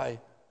that's why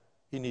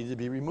he needed to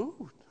be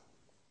removed.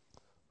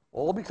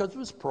 All because of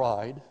his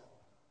pride.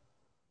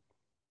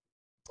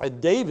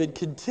 And David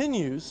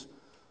continues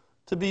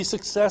to be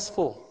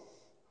successful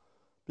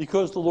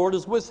because the Lord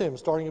is with him,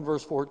 starting in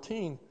verse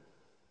 14.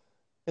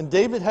 And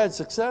David had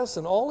success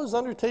in all his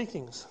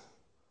undertakings,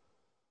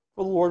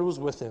 for the Lord was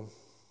with him.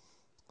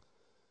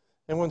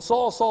 And when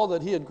Saul saw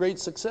that he had great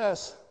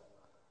success,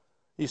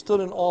 he stood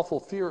in awful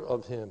fear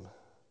of him.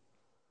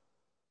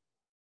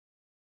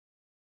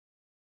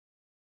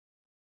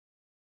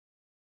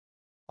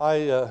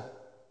 I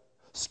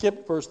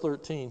skipped verse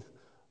 13.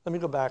 Let me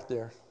go back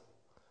there.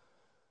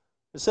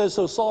 It says,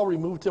 so Saul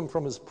removed him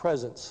from his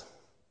presence.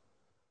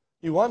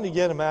 He wanted to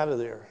get him out of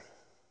there.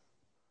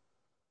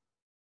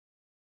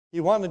 He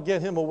wanted to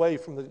get him away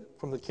from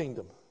the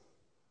kingdom.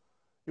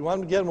 He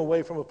wanted to get him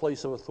away from a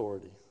place of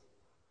authority.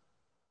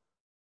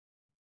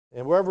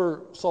 And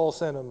wherever Saul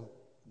sent him,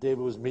 David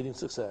was meeting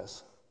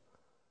success.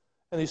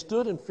 And he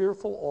stood in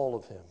fearful awe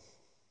of him.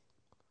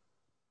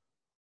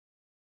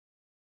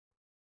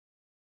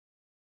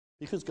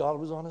 Because God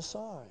was on his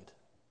side.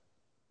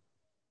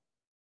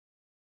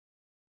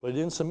 But he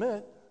didn't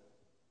submit.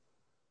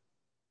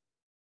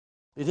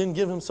 He didn't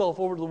give himself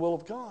over to the will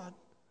of God.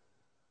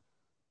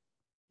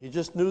 He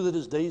just knew that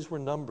his days were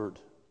numbered.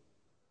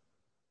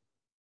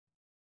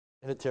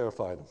 And it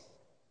terrified him.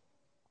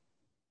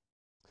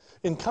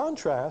 In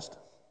contrast,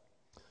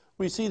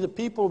 we see the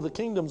people of the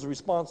kingdom's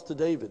response to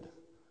David,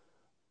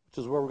 which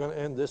is where we're going to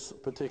end this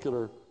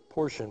particular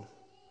portion.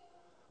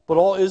 But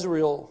all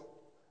Israel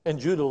and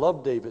Judah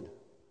loved David,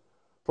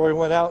 for he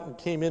went out and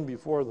came in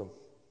before them.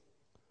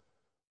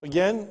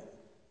 Again,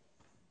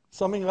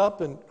 summing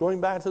up and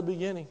going back to the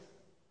beginning,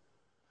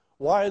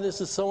 why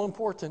this is so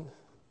important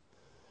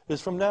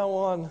is from now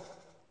on,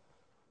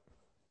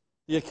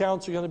 the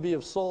accounts are going to be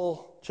of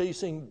Saul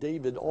chasing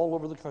David all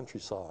over the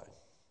countryside.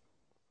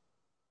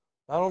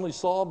 Not only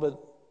Saul,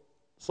 but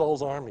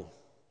Saul's army,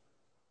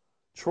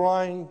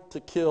 trying to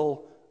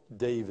kill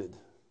David,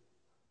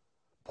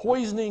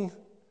 poisoning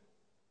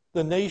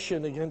the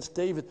nation against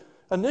David.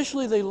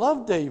 Initially, they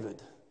loved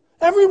David.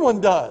 Everyone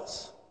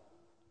does.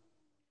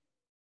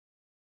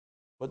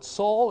 But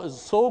Saul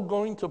is so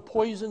going to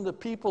poison the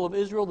people of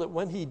Israel that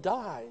when he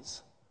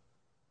dies,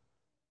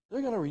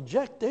 they're going to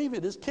reject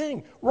David as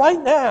king. Right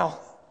now,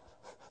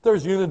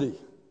 there's unity.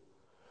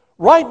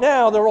 Right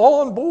now, they're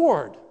all on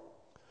board.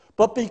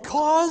 But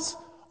because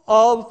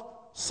of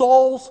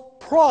Saul's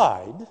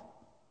pride,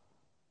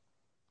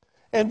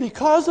 and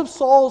because of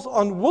Saul's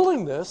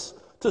unwillingness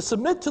to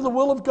submit to the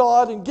will of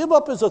God and give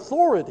up his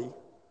authority,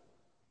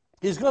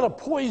 he's going to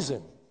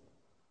poison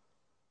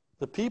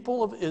the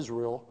people of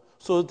Israel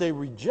so that they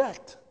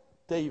reject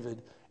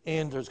David,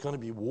 and there's going to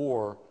be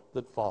war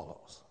that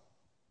follows.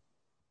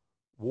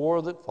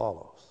 War that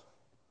follows.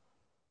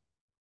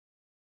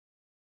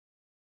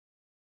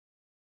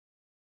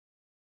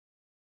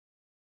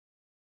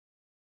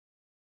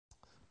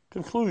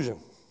 Conclusion.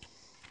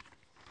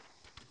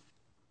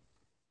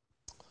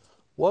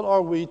 What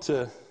are we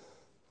to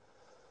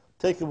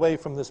take away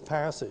from this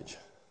passage?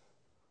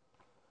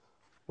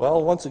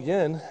 Well, once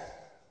again,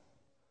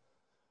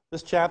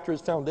 this chapter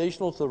is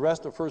foundational to the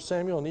rest of 1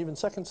 Samuel and even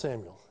 2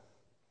 Samuel.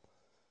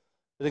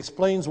 It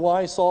explains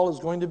why Saul is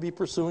going to be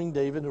pursuing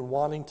David and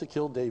wanting to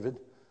kill David,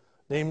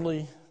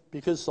 namely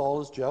because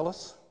Saul is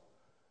jealous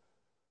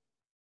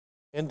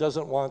and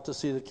doesn't want to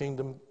see the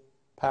kingdom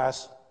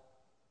pass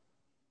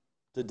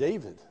to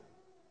David.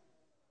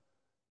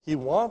 He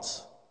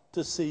wants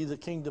to see the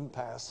kingdom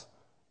pass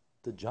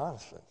to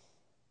Jonathan.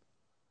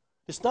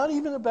 It's not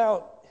even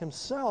about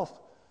himself,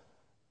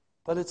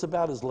 but it's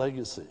about his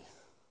legacy.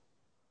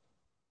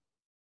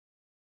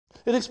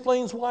 It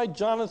explains why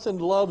Jonathan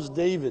loves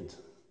David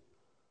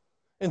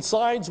and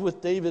sides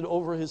with David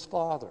over his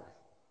father.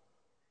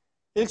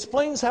 It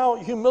explains how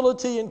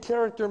humility and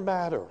character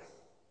matter,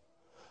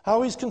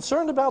 how he's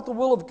concerned about the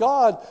will of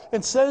God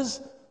and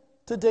says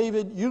to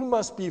David, "You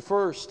must be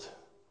first,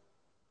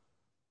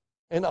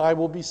 and I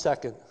will be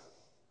second."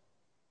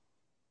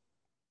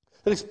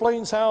 It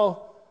explains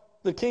how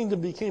the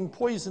kingdom became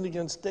poisoned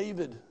against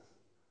David,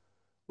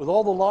 with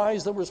all the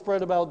lies that were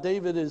spread about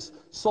David as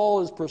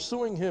Saul is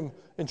pursuing him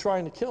and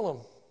trying to kill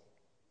him.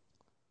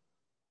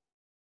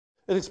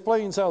 It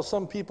explains how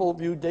some people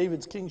view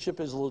David's kingship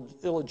as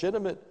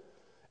illegitimate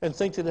and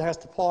think that it has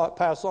to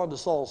pass on to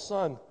Saul's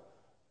son,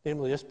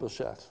 namely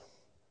Ishbosheth.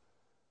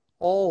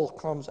 All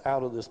comes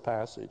out of this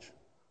passage.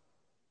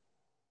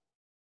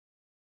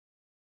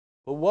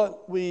 But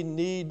what we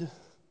need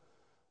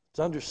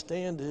to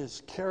understand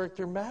is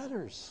character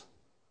matters.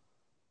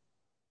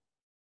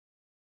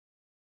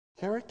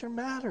 Character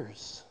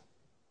matters.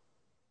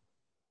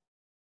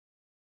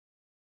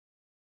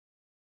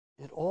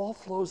 It all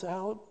flows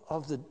out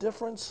of the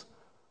difference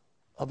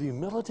of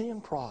humility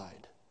and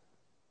pride,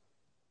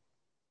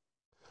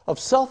 of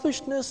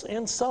selfishness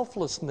and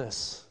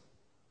selflessness,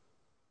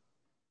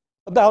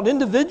 about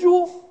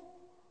individual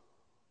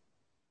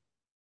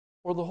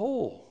or the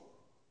whole,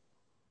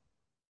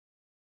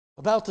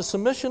 about the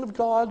submission of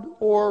God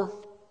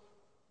or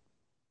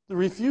the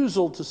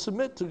refusal to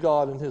submit to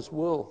God and His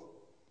will.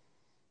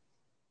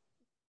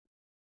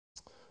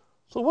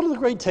 So what are the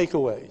great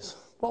takeaways?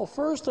 Well,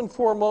 first and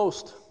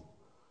foremost,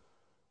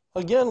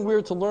 again,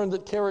 we're to learn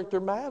that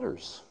character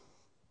matters.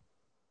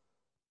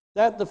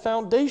 That the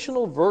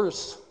foundational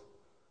verse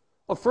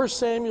of 1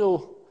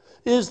 Samuel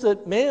is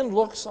that man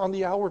looks on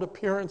the outward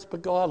appearance,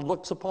 but God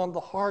looks upon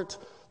the heart.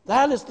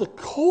 That is the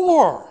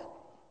core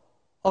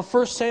of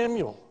 1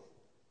 Samuel.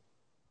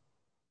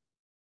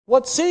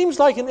 What seems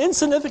like an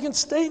insignificant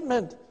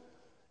statement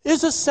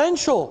is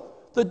essential.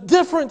 The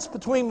difference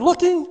between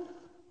looking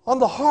on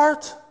the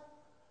heart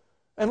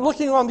and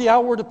looking on the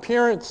outward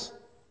appearance.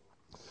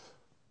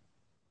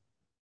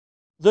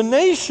 The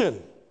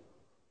nation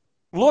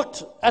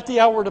looked at the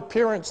outward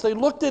appearance. They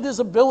looked at his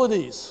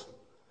abilities.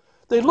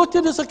 They looked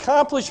at his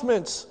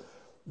accomplishments.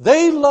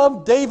 They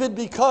loved David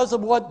because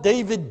of what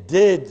David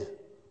did.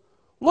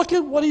 Look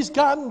at what he's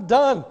gotten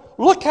done.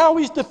 Look how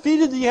he's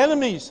defeated the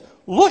enemies.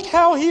 Look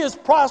how he has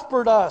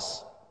prospered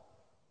us.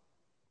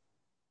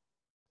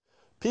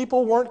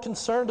 People weren't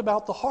concerned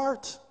about the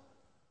heart.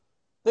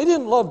 They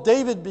didn't love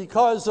David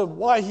because of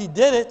why he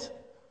did it.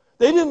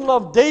 They didn't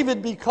love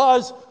David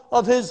because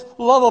of his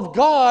love of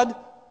God.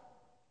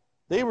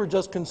 They were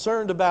just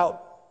concerned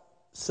about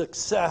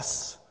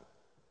success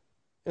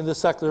in the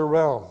secular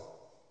realm.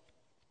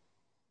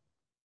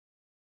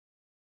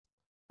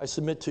 I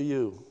submit to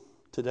you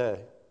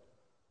today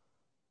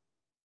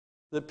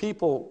that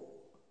people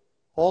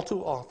all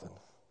too often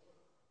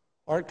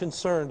aren't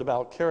concerned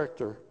about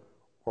character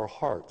or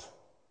heart.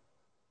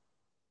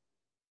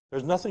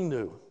 There's nothing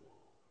new.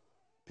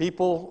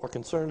 People are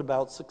concerned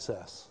about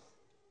success.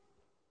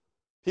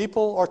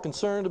 People are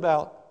concerned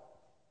about,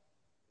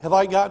 have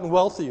I gotten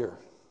wealthier?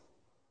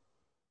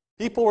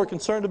 People are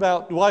concerned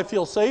about, do I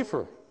feel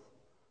safer?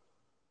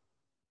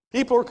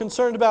 People are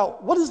concerned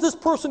about, what has this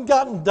person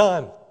gotten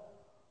done?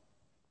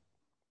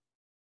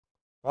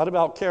 Not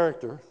about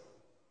character,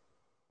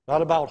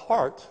 not about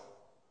heart.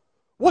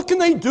 What can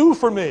they do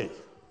for me?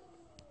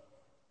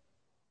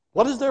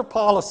 What is their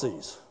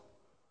policies?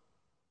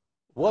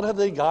 What have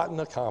they gotten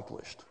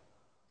accomplished?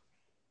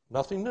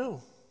 Nothing new.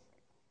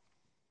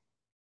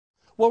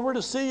 What we're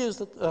to see is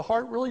that the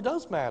heart really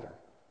does matter.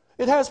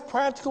 It has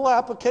practical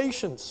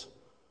applications.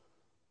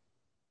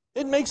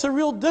 It makes a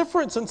real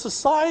difference in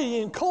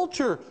society and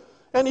culture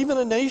and even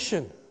a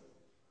nation.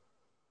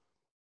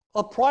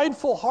 A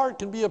prideful heart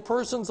can be a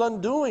person's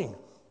undoing.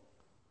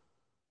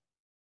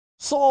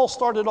 Saul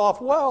started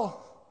off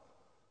well.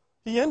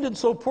 He ended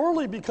so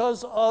poorly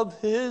because of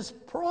his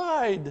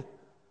pride.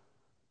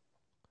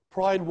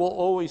 Pride will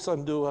always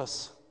undo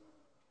us.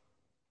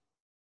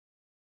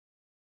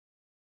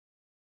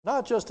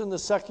 Not just in the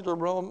secular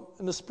realm,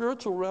 in the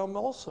spiritual realm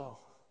also.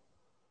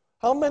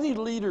 How many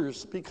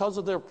leaders, because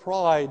of their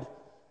pride,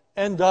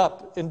 end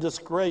up in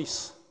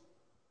disgrace,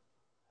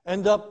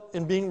 end up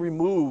in being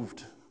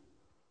removed,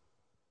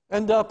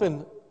 end up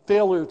in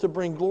failure to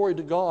bring glory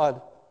to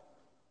God?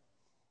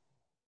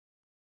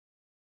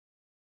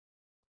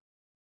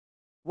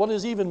 What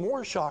is even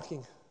more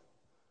shocking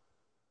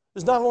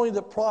is not only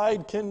that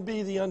pride can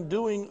be the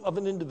undoing of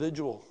an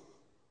individual,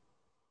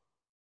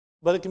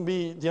 but it can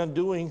be the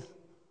undoing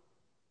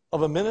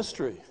of a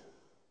ministry.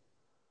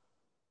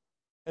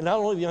 And not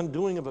only the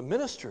undoing of a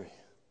ministry,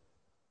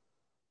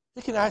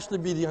 it can actually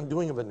be the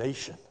undoing of a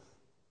nation.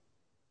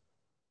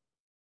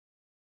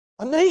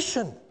 A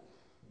nation,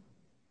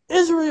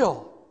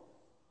 Israel,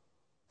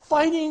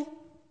 fighting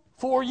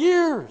for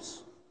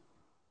years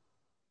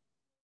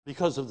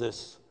because of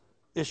this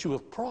issue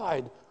of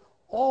pride,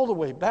 all the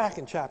way back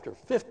in chapter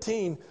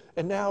 15,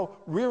 and now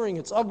rearing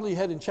its ugly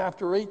head in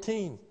chapter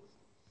 18.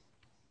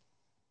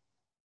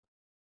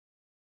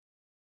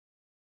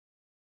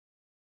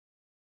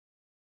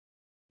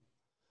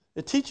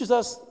 It teaches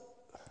us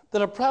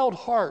that a proud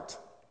heart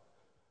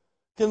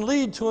can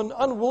lead to an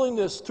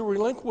unwillingness to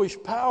relinquish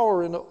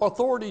power and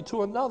authority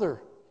to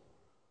another.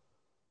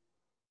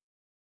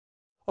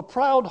 A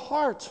proud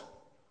heart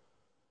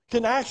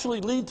can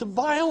actually lead to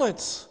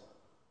violence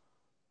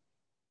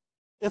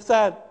if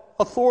that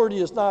authority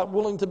is not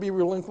willing to be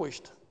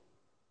relinquished.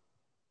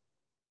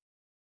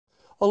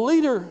 A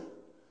leader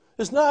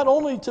is not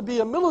only to be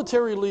a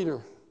military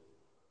leader,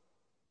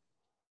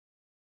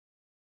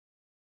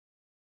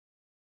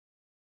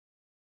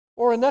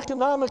 or an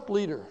economic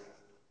leader,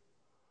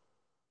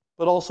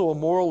 but also a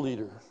moral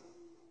leader.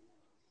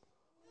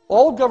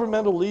 All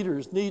governmental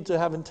leaders need to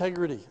have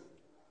integrity,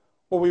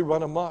 or we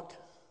run amok.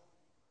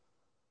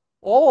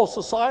 All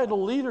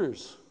societal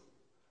leaders,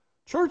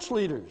 church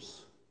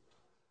leaders,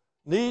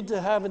 need to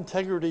have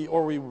integrity,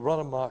 or we run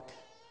amok.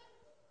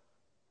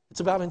 It's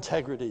about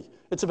integrity.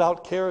 It's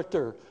about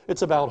character.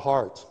 It's about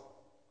heart.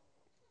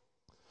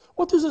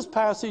 What does this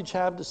passage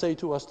have to say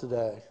to us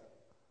today?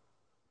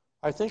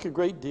 I think a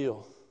great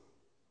deal.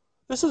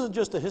 This isn't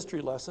just a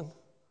history lesson.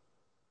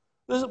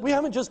 We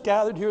haven't just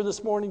gathered here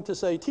this morning to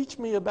say, teach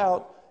me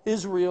about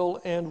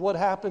Israel and what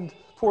happened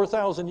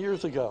 4,000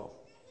 years ago.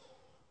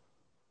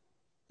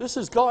 This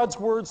is God's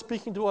word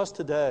speaking to us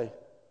today.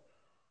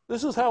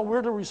 This is how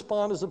we're to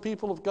respond as a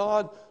people of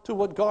God to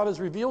what God has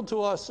revealed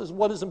to us as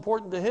what is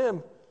important to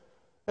Him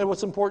and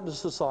what's important to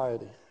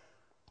society.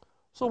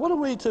 So what are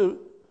we to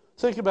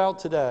think about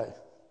today?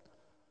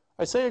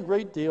 I say a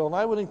great deal, and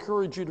I would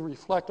encourage you to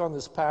reflect on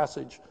this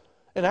passage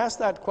and ask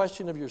that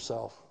question of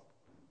yourself.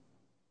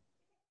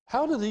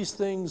 How do these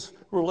things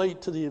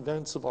relate to the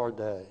events of our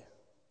day?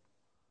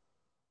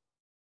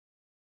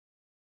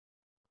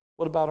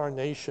 What about our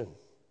nation?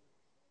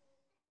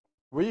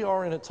 We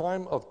are in a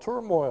time of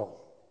turmoil.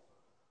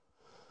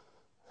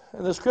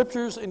 And the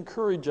scriptures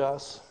encourage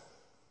us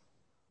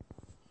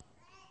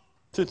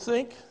to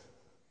think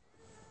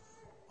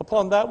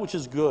upon that which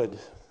is good.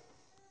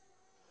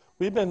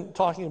 We've been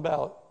talking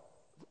about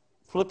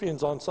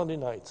Philippians on Sunday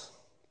nights.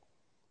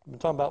 We've been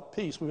talking about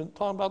peace. We've been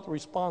talking about the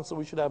response that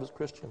we should have as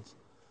Christians.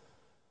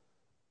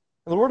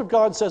 And the Word of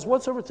God says,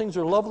 whatsoever things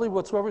are lovely,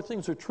 whatsoever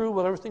things are true,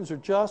 whatever things are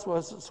just,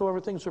 whatsoever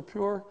things are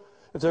pure,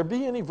 if there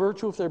be any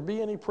virtue, if there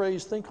be any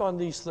praise, think on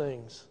these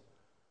things.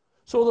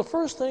 So the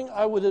first thing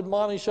I would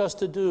admonish us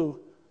to do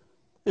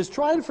is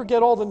try to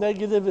forget all the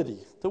negativity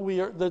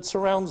that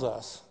surrounds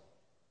us.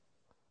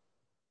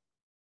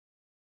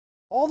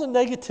 All the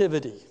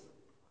negativity,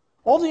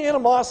 all the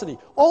animosity,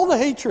 all the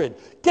hatred.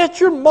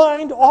 Get your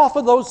mind off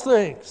of those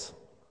things.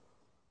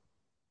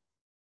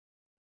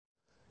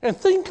 And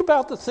think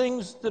about the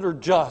things that are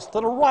just,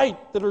 that are right,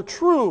 that are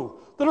true,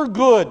 that are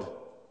good.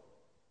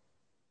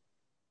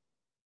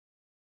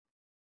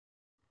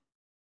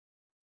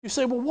 You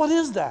say, well, what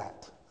is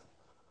that?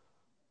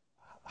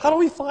 How do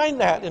we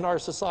find that in our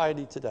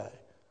society today?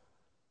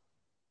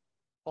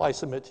 Well, I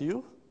submit to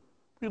you,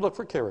 we look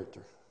for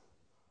character.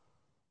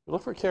 We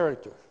look for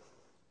character.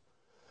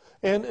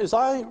 And as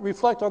I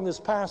reflect on this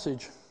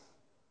passage,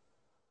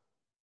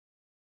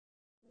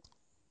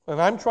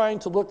 and I'm trying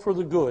to look for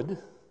the good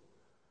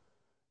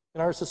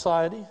in our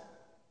society,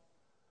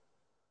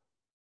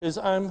 as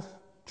I'm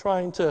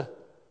trying to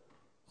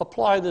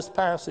apply this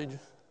passage,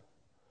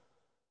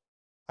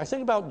 I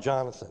think about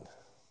Jonathan.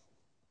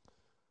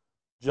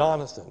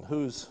 Jonathan,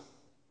 who's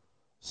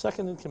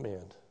second in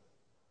command,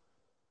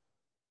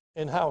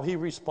 and how he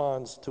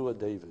responds to a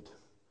David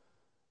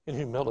in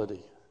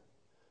humility.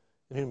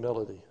 In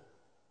humility.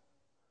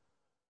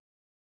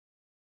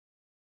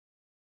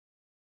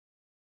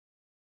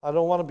 I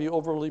don't want to be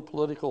overly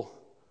political,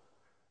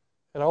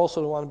 and I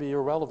also don't want to be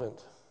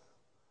irrelevant.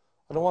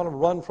 I don't want to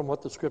run from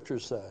what the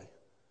Scriptures say.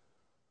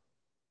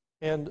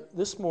 And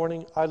this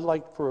morning, I'd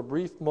like for a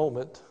brief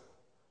moment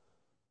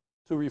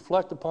to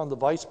reflect upon the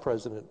Vice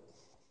President,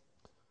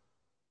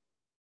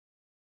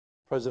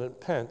 President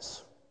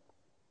Pence.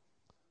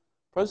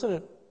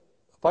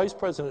 Vice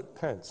President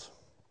Pence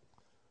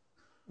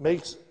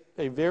makes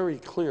a very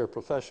clear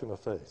profession of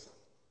faith.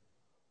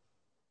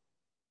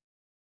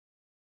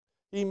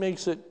 He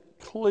makes it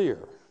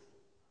clear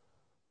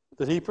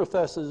that he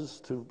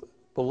professes to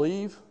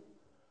believe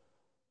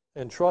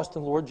and trust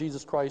in the Lord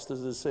Jesus Christ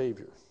as his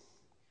Savior.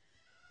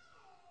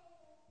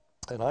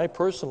 And I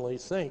personally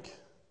think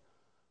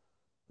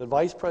that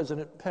Vice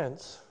President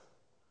Pence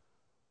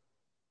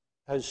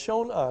has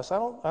shown us, I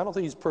don't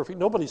think he's perfect.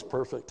 Nobody's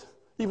perfect.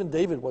 Even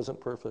David wasn't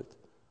perfect.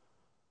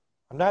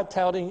 I'm not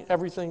touting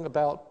everything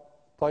about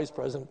Vice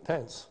President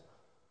Pence.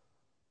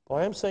 But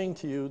I am saying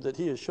to you that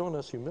he has shown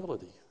us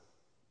humility.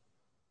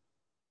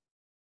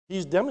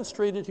 He's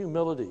demonstrated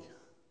humility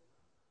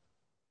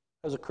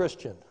as a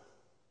Christian.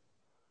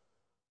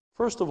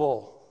 First of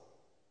all,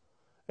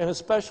 and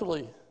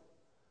especially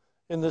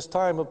in this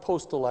time of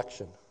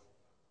post-election.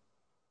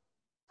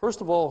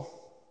 First of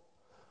all,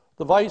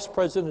 the vice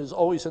president is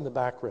always in the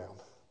background.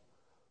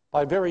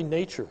 By very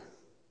nature,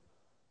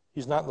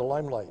 he's not in the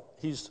limelight.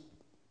 He's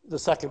the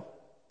second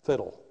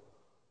fiddle.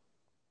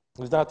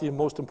 He's not the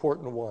most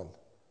important one.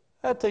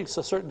 That takes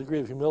a certain degree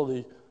of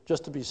humility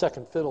just to be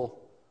second fiddle,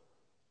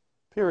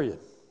 period.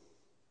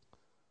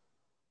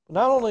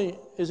 Not only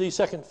is he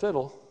second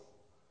fiddle,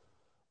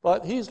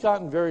 but he's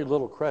gotten very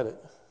little credit.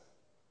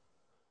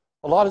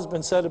 A lot has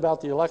been said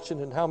about the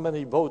election and how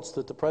many votes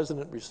that the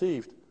president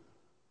received,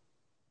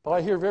 but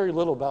I hear very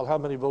little about how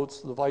many votes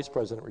the vice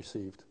president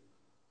received.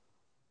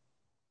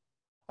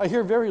 I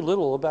hear very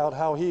little about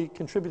how he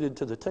contributed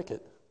to the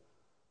ticket.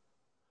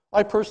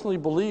 I personally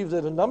believe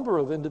that a number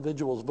of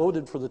individuals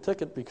voted for the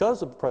ticket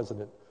because of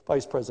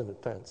Vice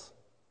President Pence.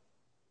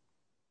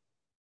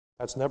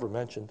 That's never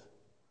mentioned.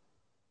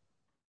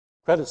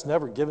 Credit's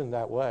never given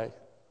that way.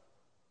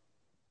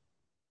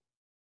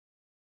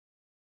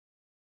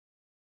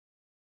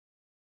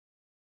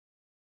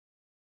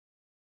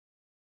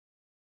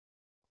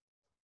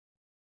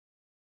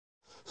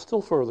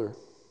 Still further,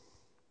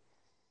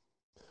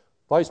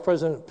 Vice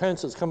President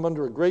Pence has come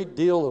under a great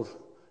deal of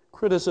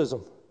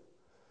criticism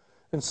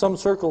in some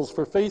circles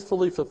for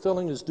faithfully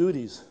fulfilling his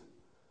duties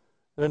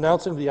and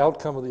announcing the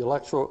outcome of the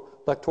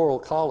electoral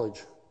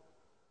college.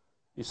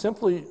 He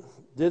simply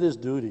did his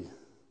duty.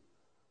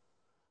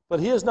 But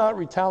he has not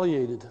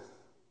retaliated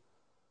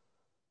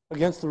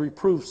against the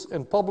reproofs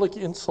and public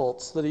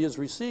insults that he has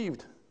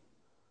received.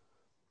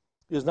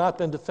 He has not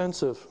been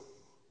defensive.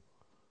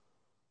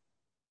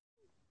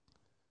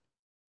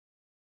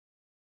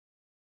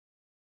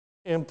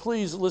 And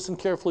please listen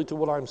carefully to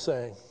what I'm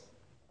saying.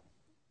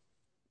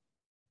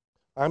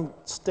 I'm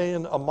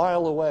staying a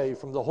mile away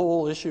from the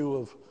whole issue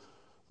of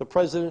the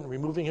president,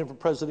 removing him from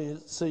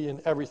presidency and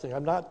everything.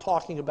 I'm not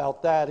talking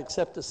about that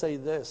except to say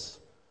this.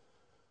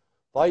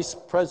 Vice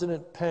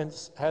President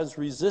Pence has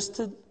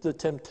resisted the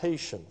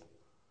temptation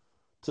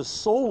to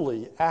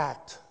solely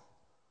act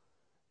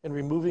in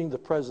removing the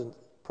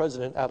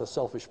president out of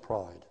selfish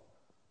pride.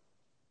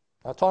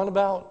 Not talking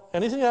about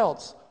anything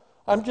else.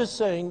 I'm just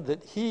saying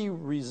that he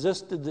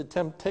resisted the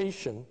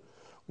temptation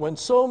when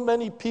so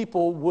many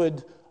people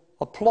would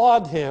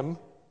applaud him,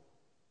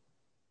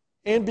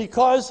 and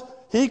because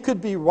he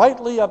could be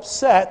rightly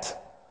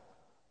upset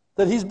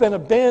that he's been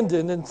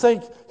abandoned and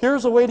think,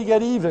 here's a way to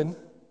get even,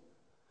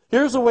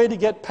 here's a way to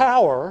get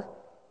power,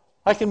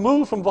 I can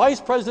move from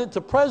vice president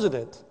to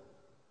president.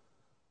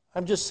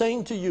 I'm just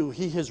saying to you,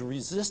 he has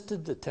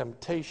resisted the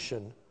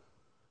temptation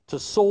to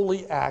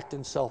solely act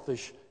in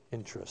selfish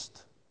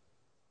interest.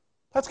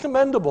 That's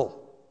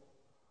commendable.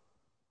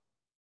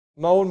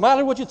 No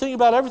matter what you think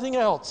about everything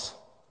else,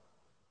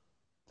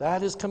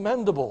 that is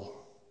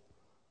commendable.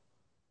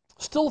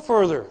 Still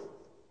further,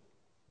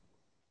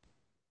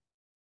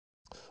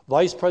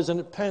 Vice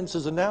President Pence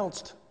has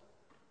announced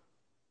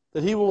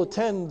that he will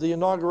attend the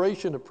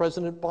inauguration of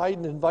President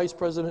Biden and Vice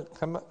President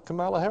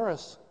Kamala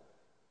Harris.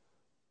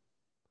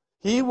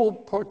 He will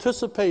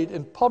participate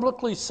in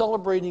publicly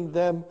celebrating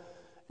them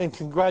and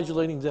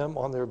congratulating them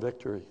on their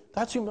victory.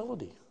 That's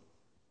humility.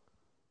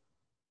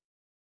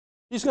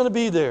 He's going to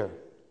be there.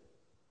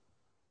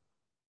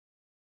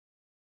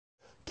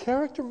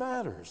 Character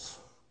matters.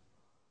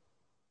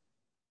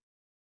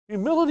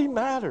 Humility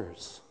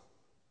matters.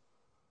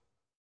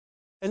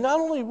 And not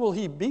only will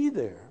he be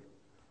there,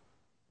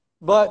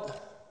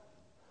 but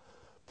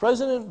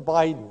President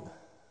Biden,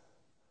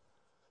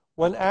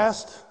 when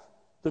asked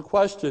the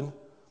question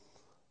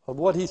of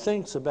what he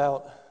thinks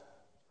about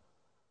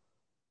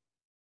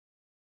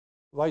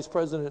Vice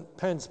President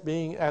Pence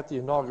being at the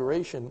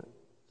inauguration,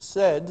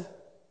 said,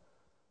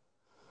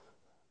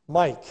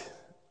 Mike,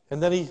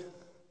 and then he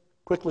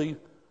quickly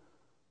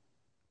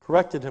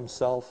corrected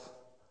himself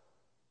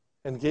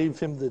and gave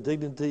him the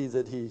dignity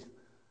that he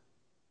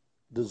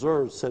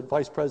deserves, said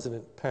Vice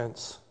President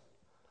Pence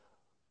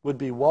would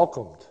be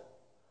welcomed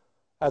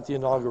at the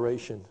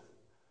inauguration.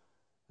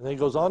 And then he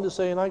goes on to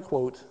say, and I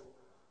quote,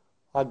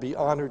 I'd be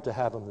honored to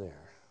have him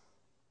there.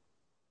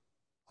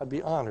 I'd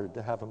be honored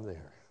to have him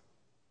there.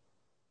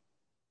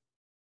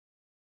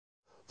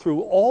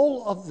 Through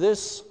all of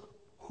this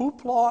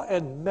hoopla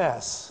and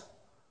mess,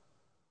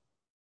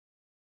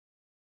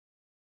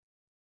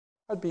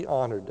 I'd be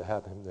honored to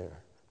have him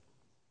there.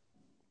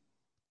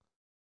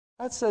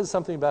 That says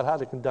something about how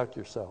to conduct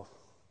yourself.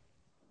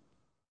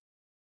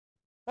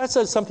 That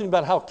says something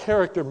about how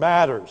character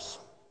matters.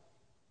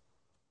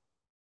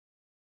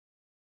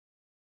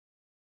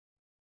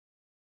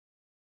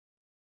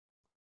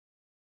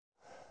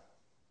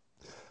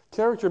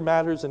 Character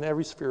matters in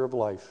every sphere of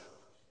life,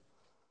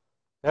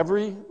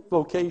 every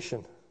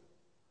vocation.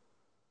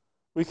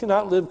 We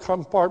cannot live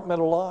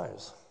compartmental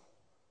lives.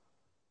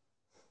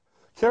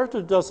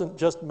 Character doesn't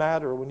just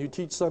matter when you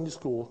teach Sunday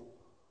school,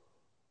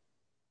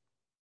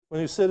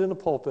 when you sit in a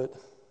pulpit,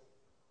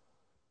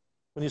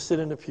 when you sit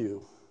in a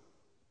pew.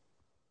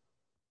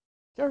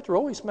 Character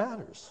always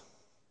matters.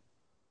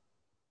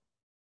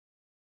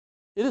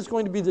 It is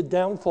going to be the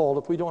downfall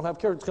if we don't have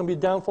character. It's going to be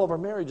the downfall of our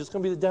marriage. It's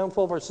going to be the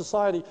downfall of our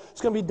society. It's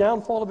going to be the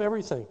downfall of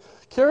everything.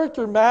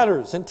 Character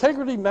matters.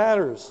 Integrity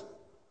matters.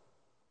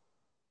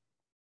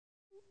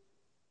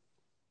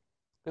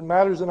 It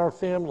matters in our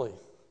family.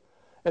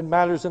 It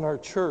matters in our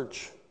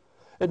church.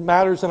 It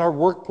matters in our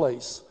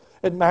workplace.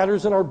 It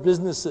matters in our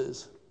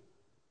businesses.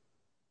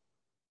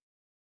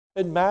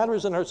 It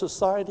matters in our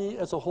society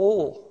as a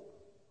whole.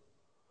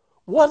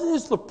 What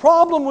is the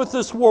problem with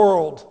this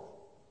world?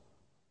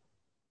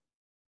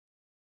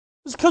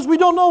 It's because we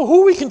don't know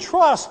who we can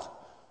trust.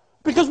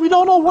 Because we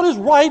don't know what is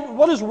right and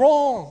what is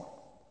wrong.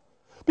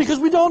 Because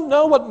we don't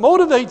know what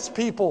motivates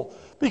people.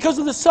 Because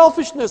of the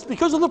selfishness,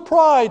 because of the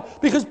pride,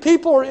 because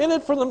people are in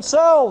it for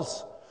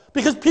themselves.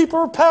 Because people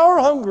are power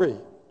hungry.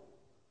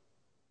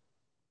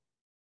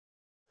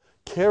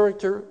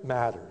 Character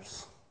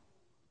matters.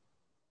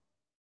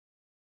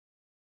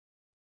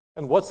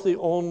 And what's the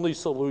only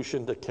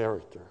solution to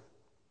character?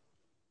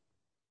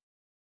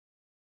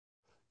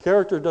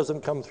 Character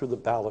doesn't come through the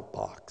ballot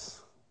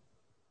box.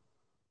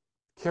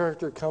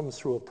 Character comes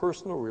through a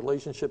personal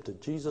relationship to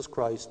Jesus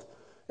Christ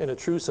and a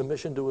true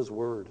submission to His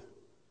Word.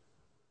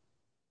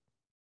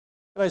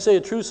 And I say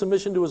a true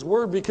submission to His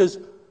Word because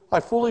I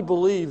fully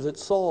believe that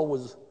Saul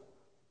was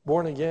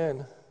born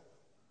again,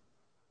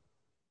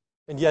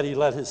 and yet he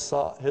let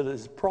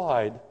his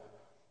pride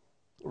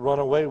run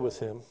away with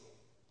him.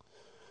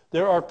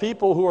 There are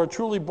people who are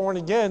truly born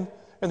again,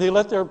 and they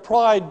let their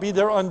pride be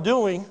their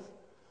undoing.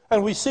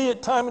 And we see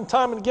it time and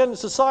time again in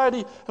society.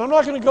 And I'm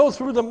not going to go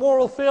through the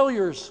moral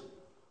failures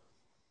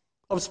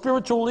of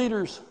spiritual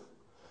leaders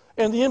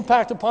and the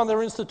impact upon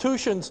their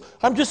institutions.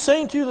 I'm just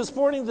saying to you this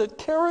morning that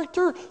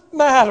character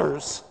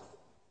matters.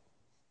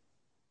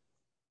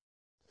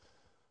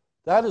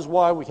 That is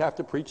why we have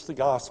to preach the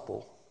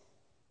gospel.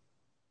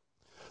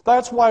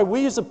 That's why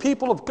we as a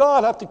people of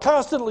God have to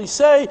constantly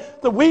say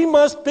that we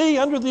must be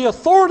under the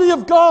authority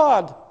of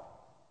God.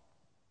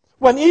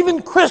 When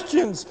even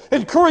Christians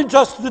encourage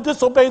us to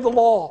disobey the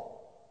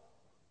law.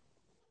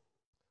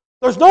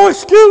 There's no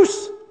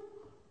excuse.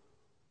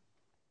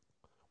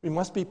 We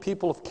must be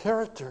people of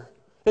character.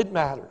 It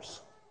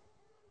matters.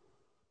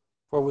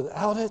 For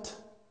without it,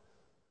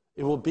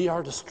 it will be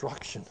our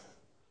destruction.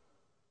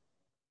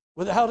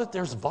 Without it,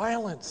 there's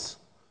violence.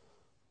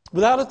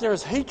 Without it,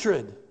 there's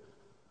hatred.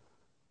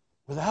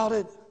 Without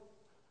it,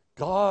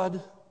 God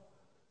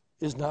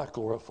is not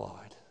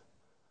glorified.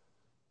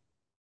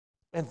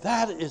 And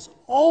that is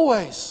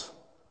always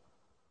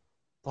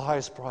the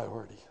highest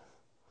priority.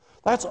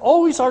 That's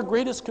always our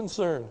greatest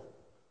concern.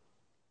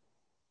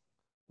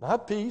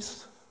 Not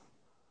peace,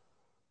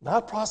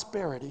 not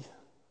prosperity.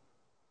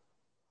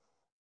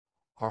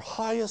 Our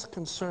highest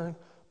concern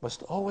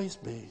must always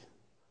be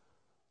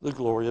the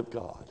glory of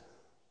God.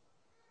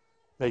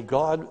 May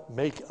God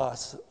make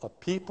us a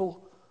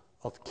people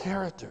of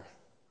character.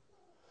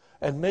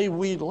 And may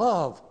we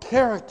love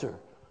character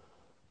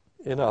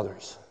in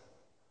others.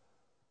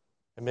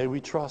 And may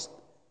we trust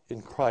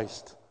in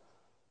Christ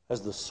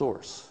as the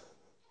source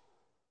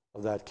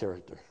of that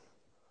character.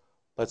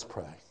 Let's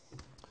pray.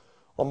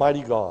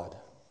 Almighty God,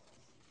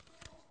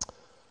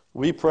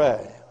 we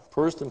pray,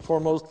 first and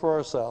foremost for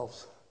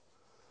ourselves.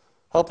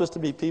 Help us to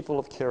be people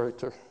of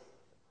character.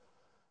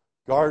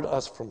 Guard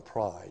us from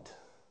pride.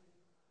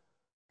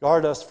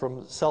 Guard us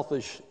from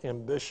selfish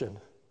ambition.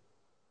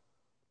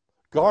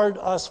 Guard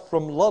us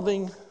from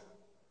loving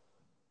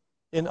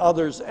in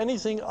others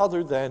anything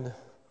other than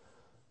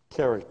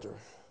character.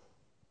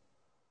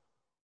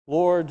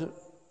 Lord,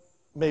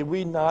 may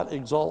we not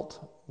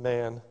exalt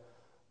man,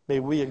 may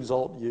we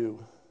exalt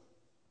you.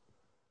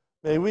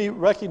 May we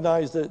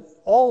recognize that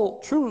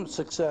all true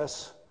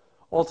success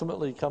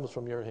ultimately comes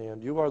from your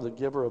hand. You are the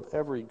giver of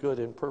every good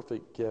and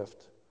perfect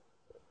gift.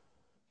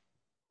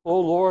 Oh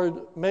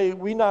Lord, may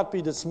we not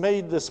be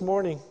dismayed this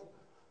morning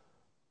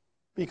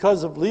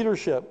because of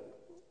leadership,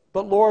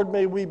 but Lord,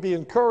 may we be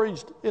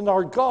encouraged in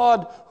our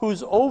God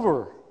who's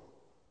over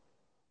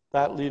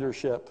that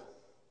leadership.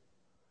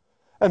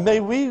 And may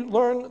we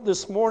learn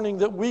this morning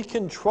that we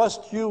can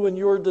trust you in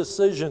your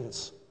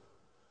decisions.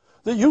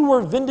 That you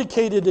were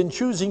vindicated in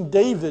choosing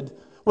David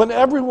when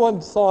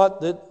everyone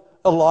thought that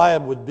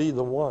Eliab would be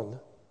the one.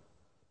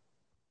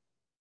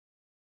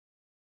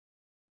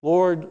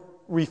 Lord,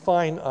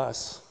 refine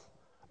us.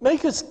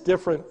 Make us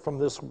different from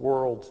this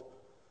world.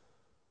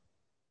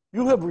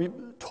 You have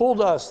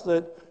told us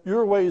that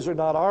your ways are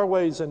not our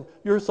ways and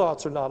your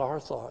thoughts are not our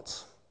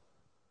thoughts.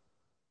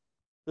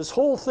 This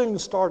whole thing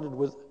started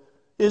with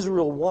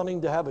Israel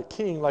wanting to have a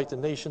king like the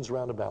nations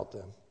round about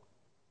them.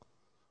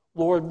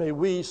 Lord, may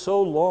we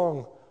so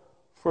long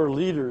for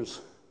leaders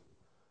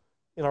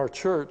in our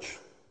church,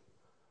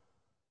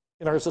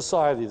 in our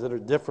society that are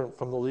different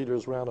from the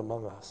leaders round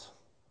among us.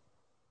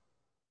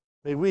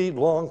 May we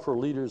long for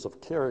leaders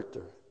of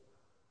character.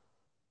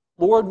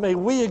 Lord, may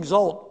we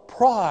exalt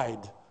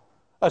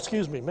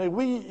may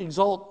we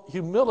exalt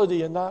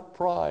humility and not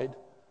pride.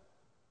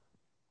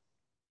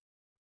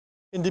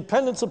 In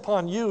dependence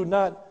upon you,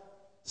 not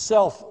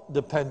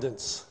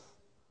self-dependence.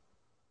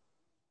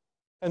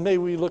 And may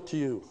we look to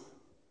you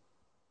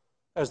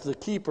as the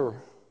keeper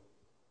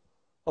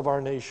of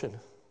our nation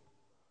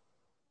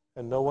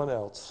and no one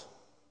else.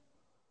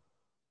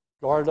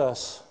 Guard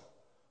us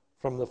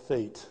from the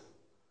fate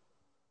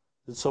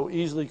that so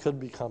easily could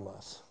become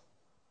us.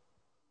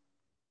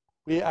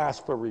 We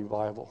ask for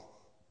revival.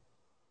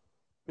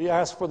 We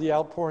ask for the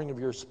outpouring of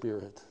your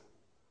Spirit.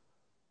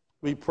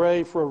 We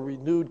pray for a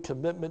renewed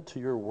commitment to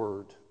your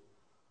word.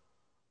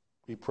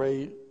 We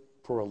pray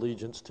for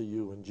allegiance to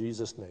you in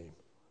Jesus' name.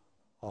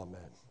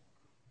 Amen.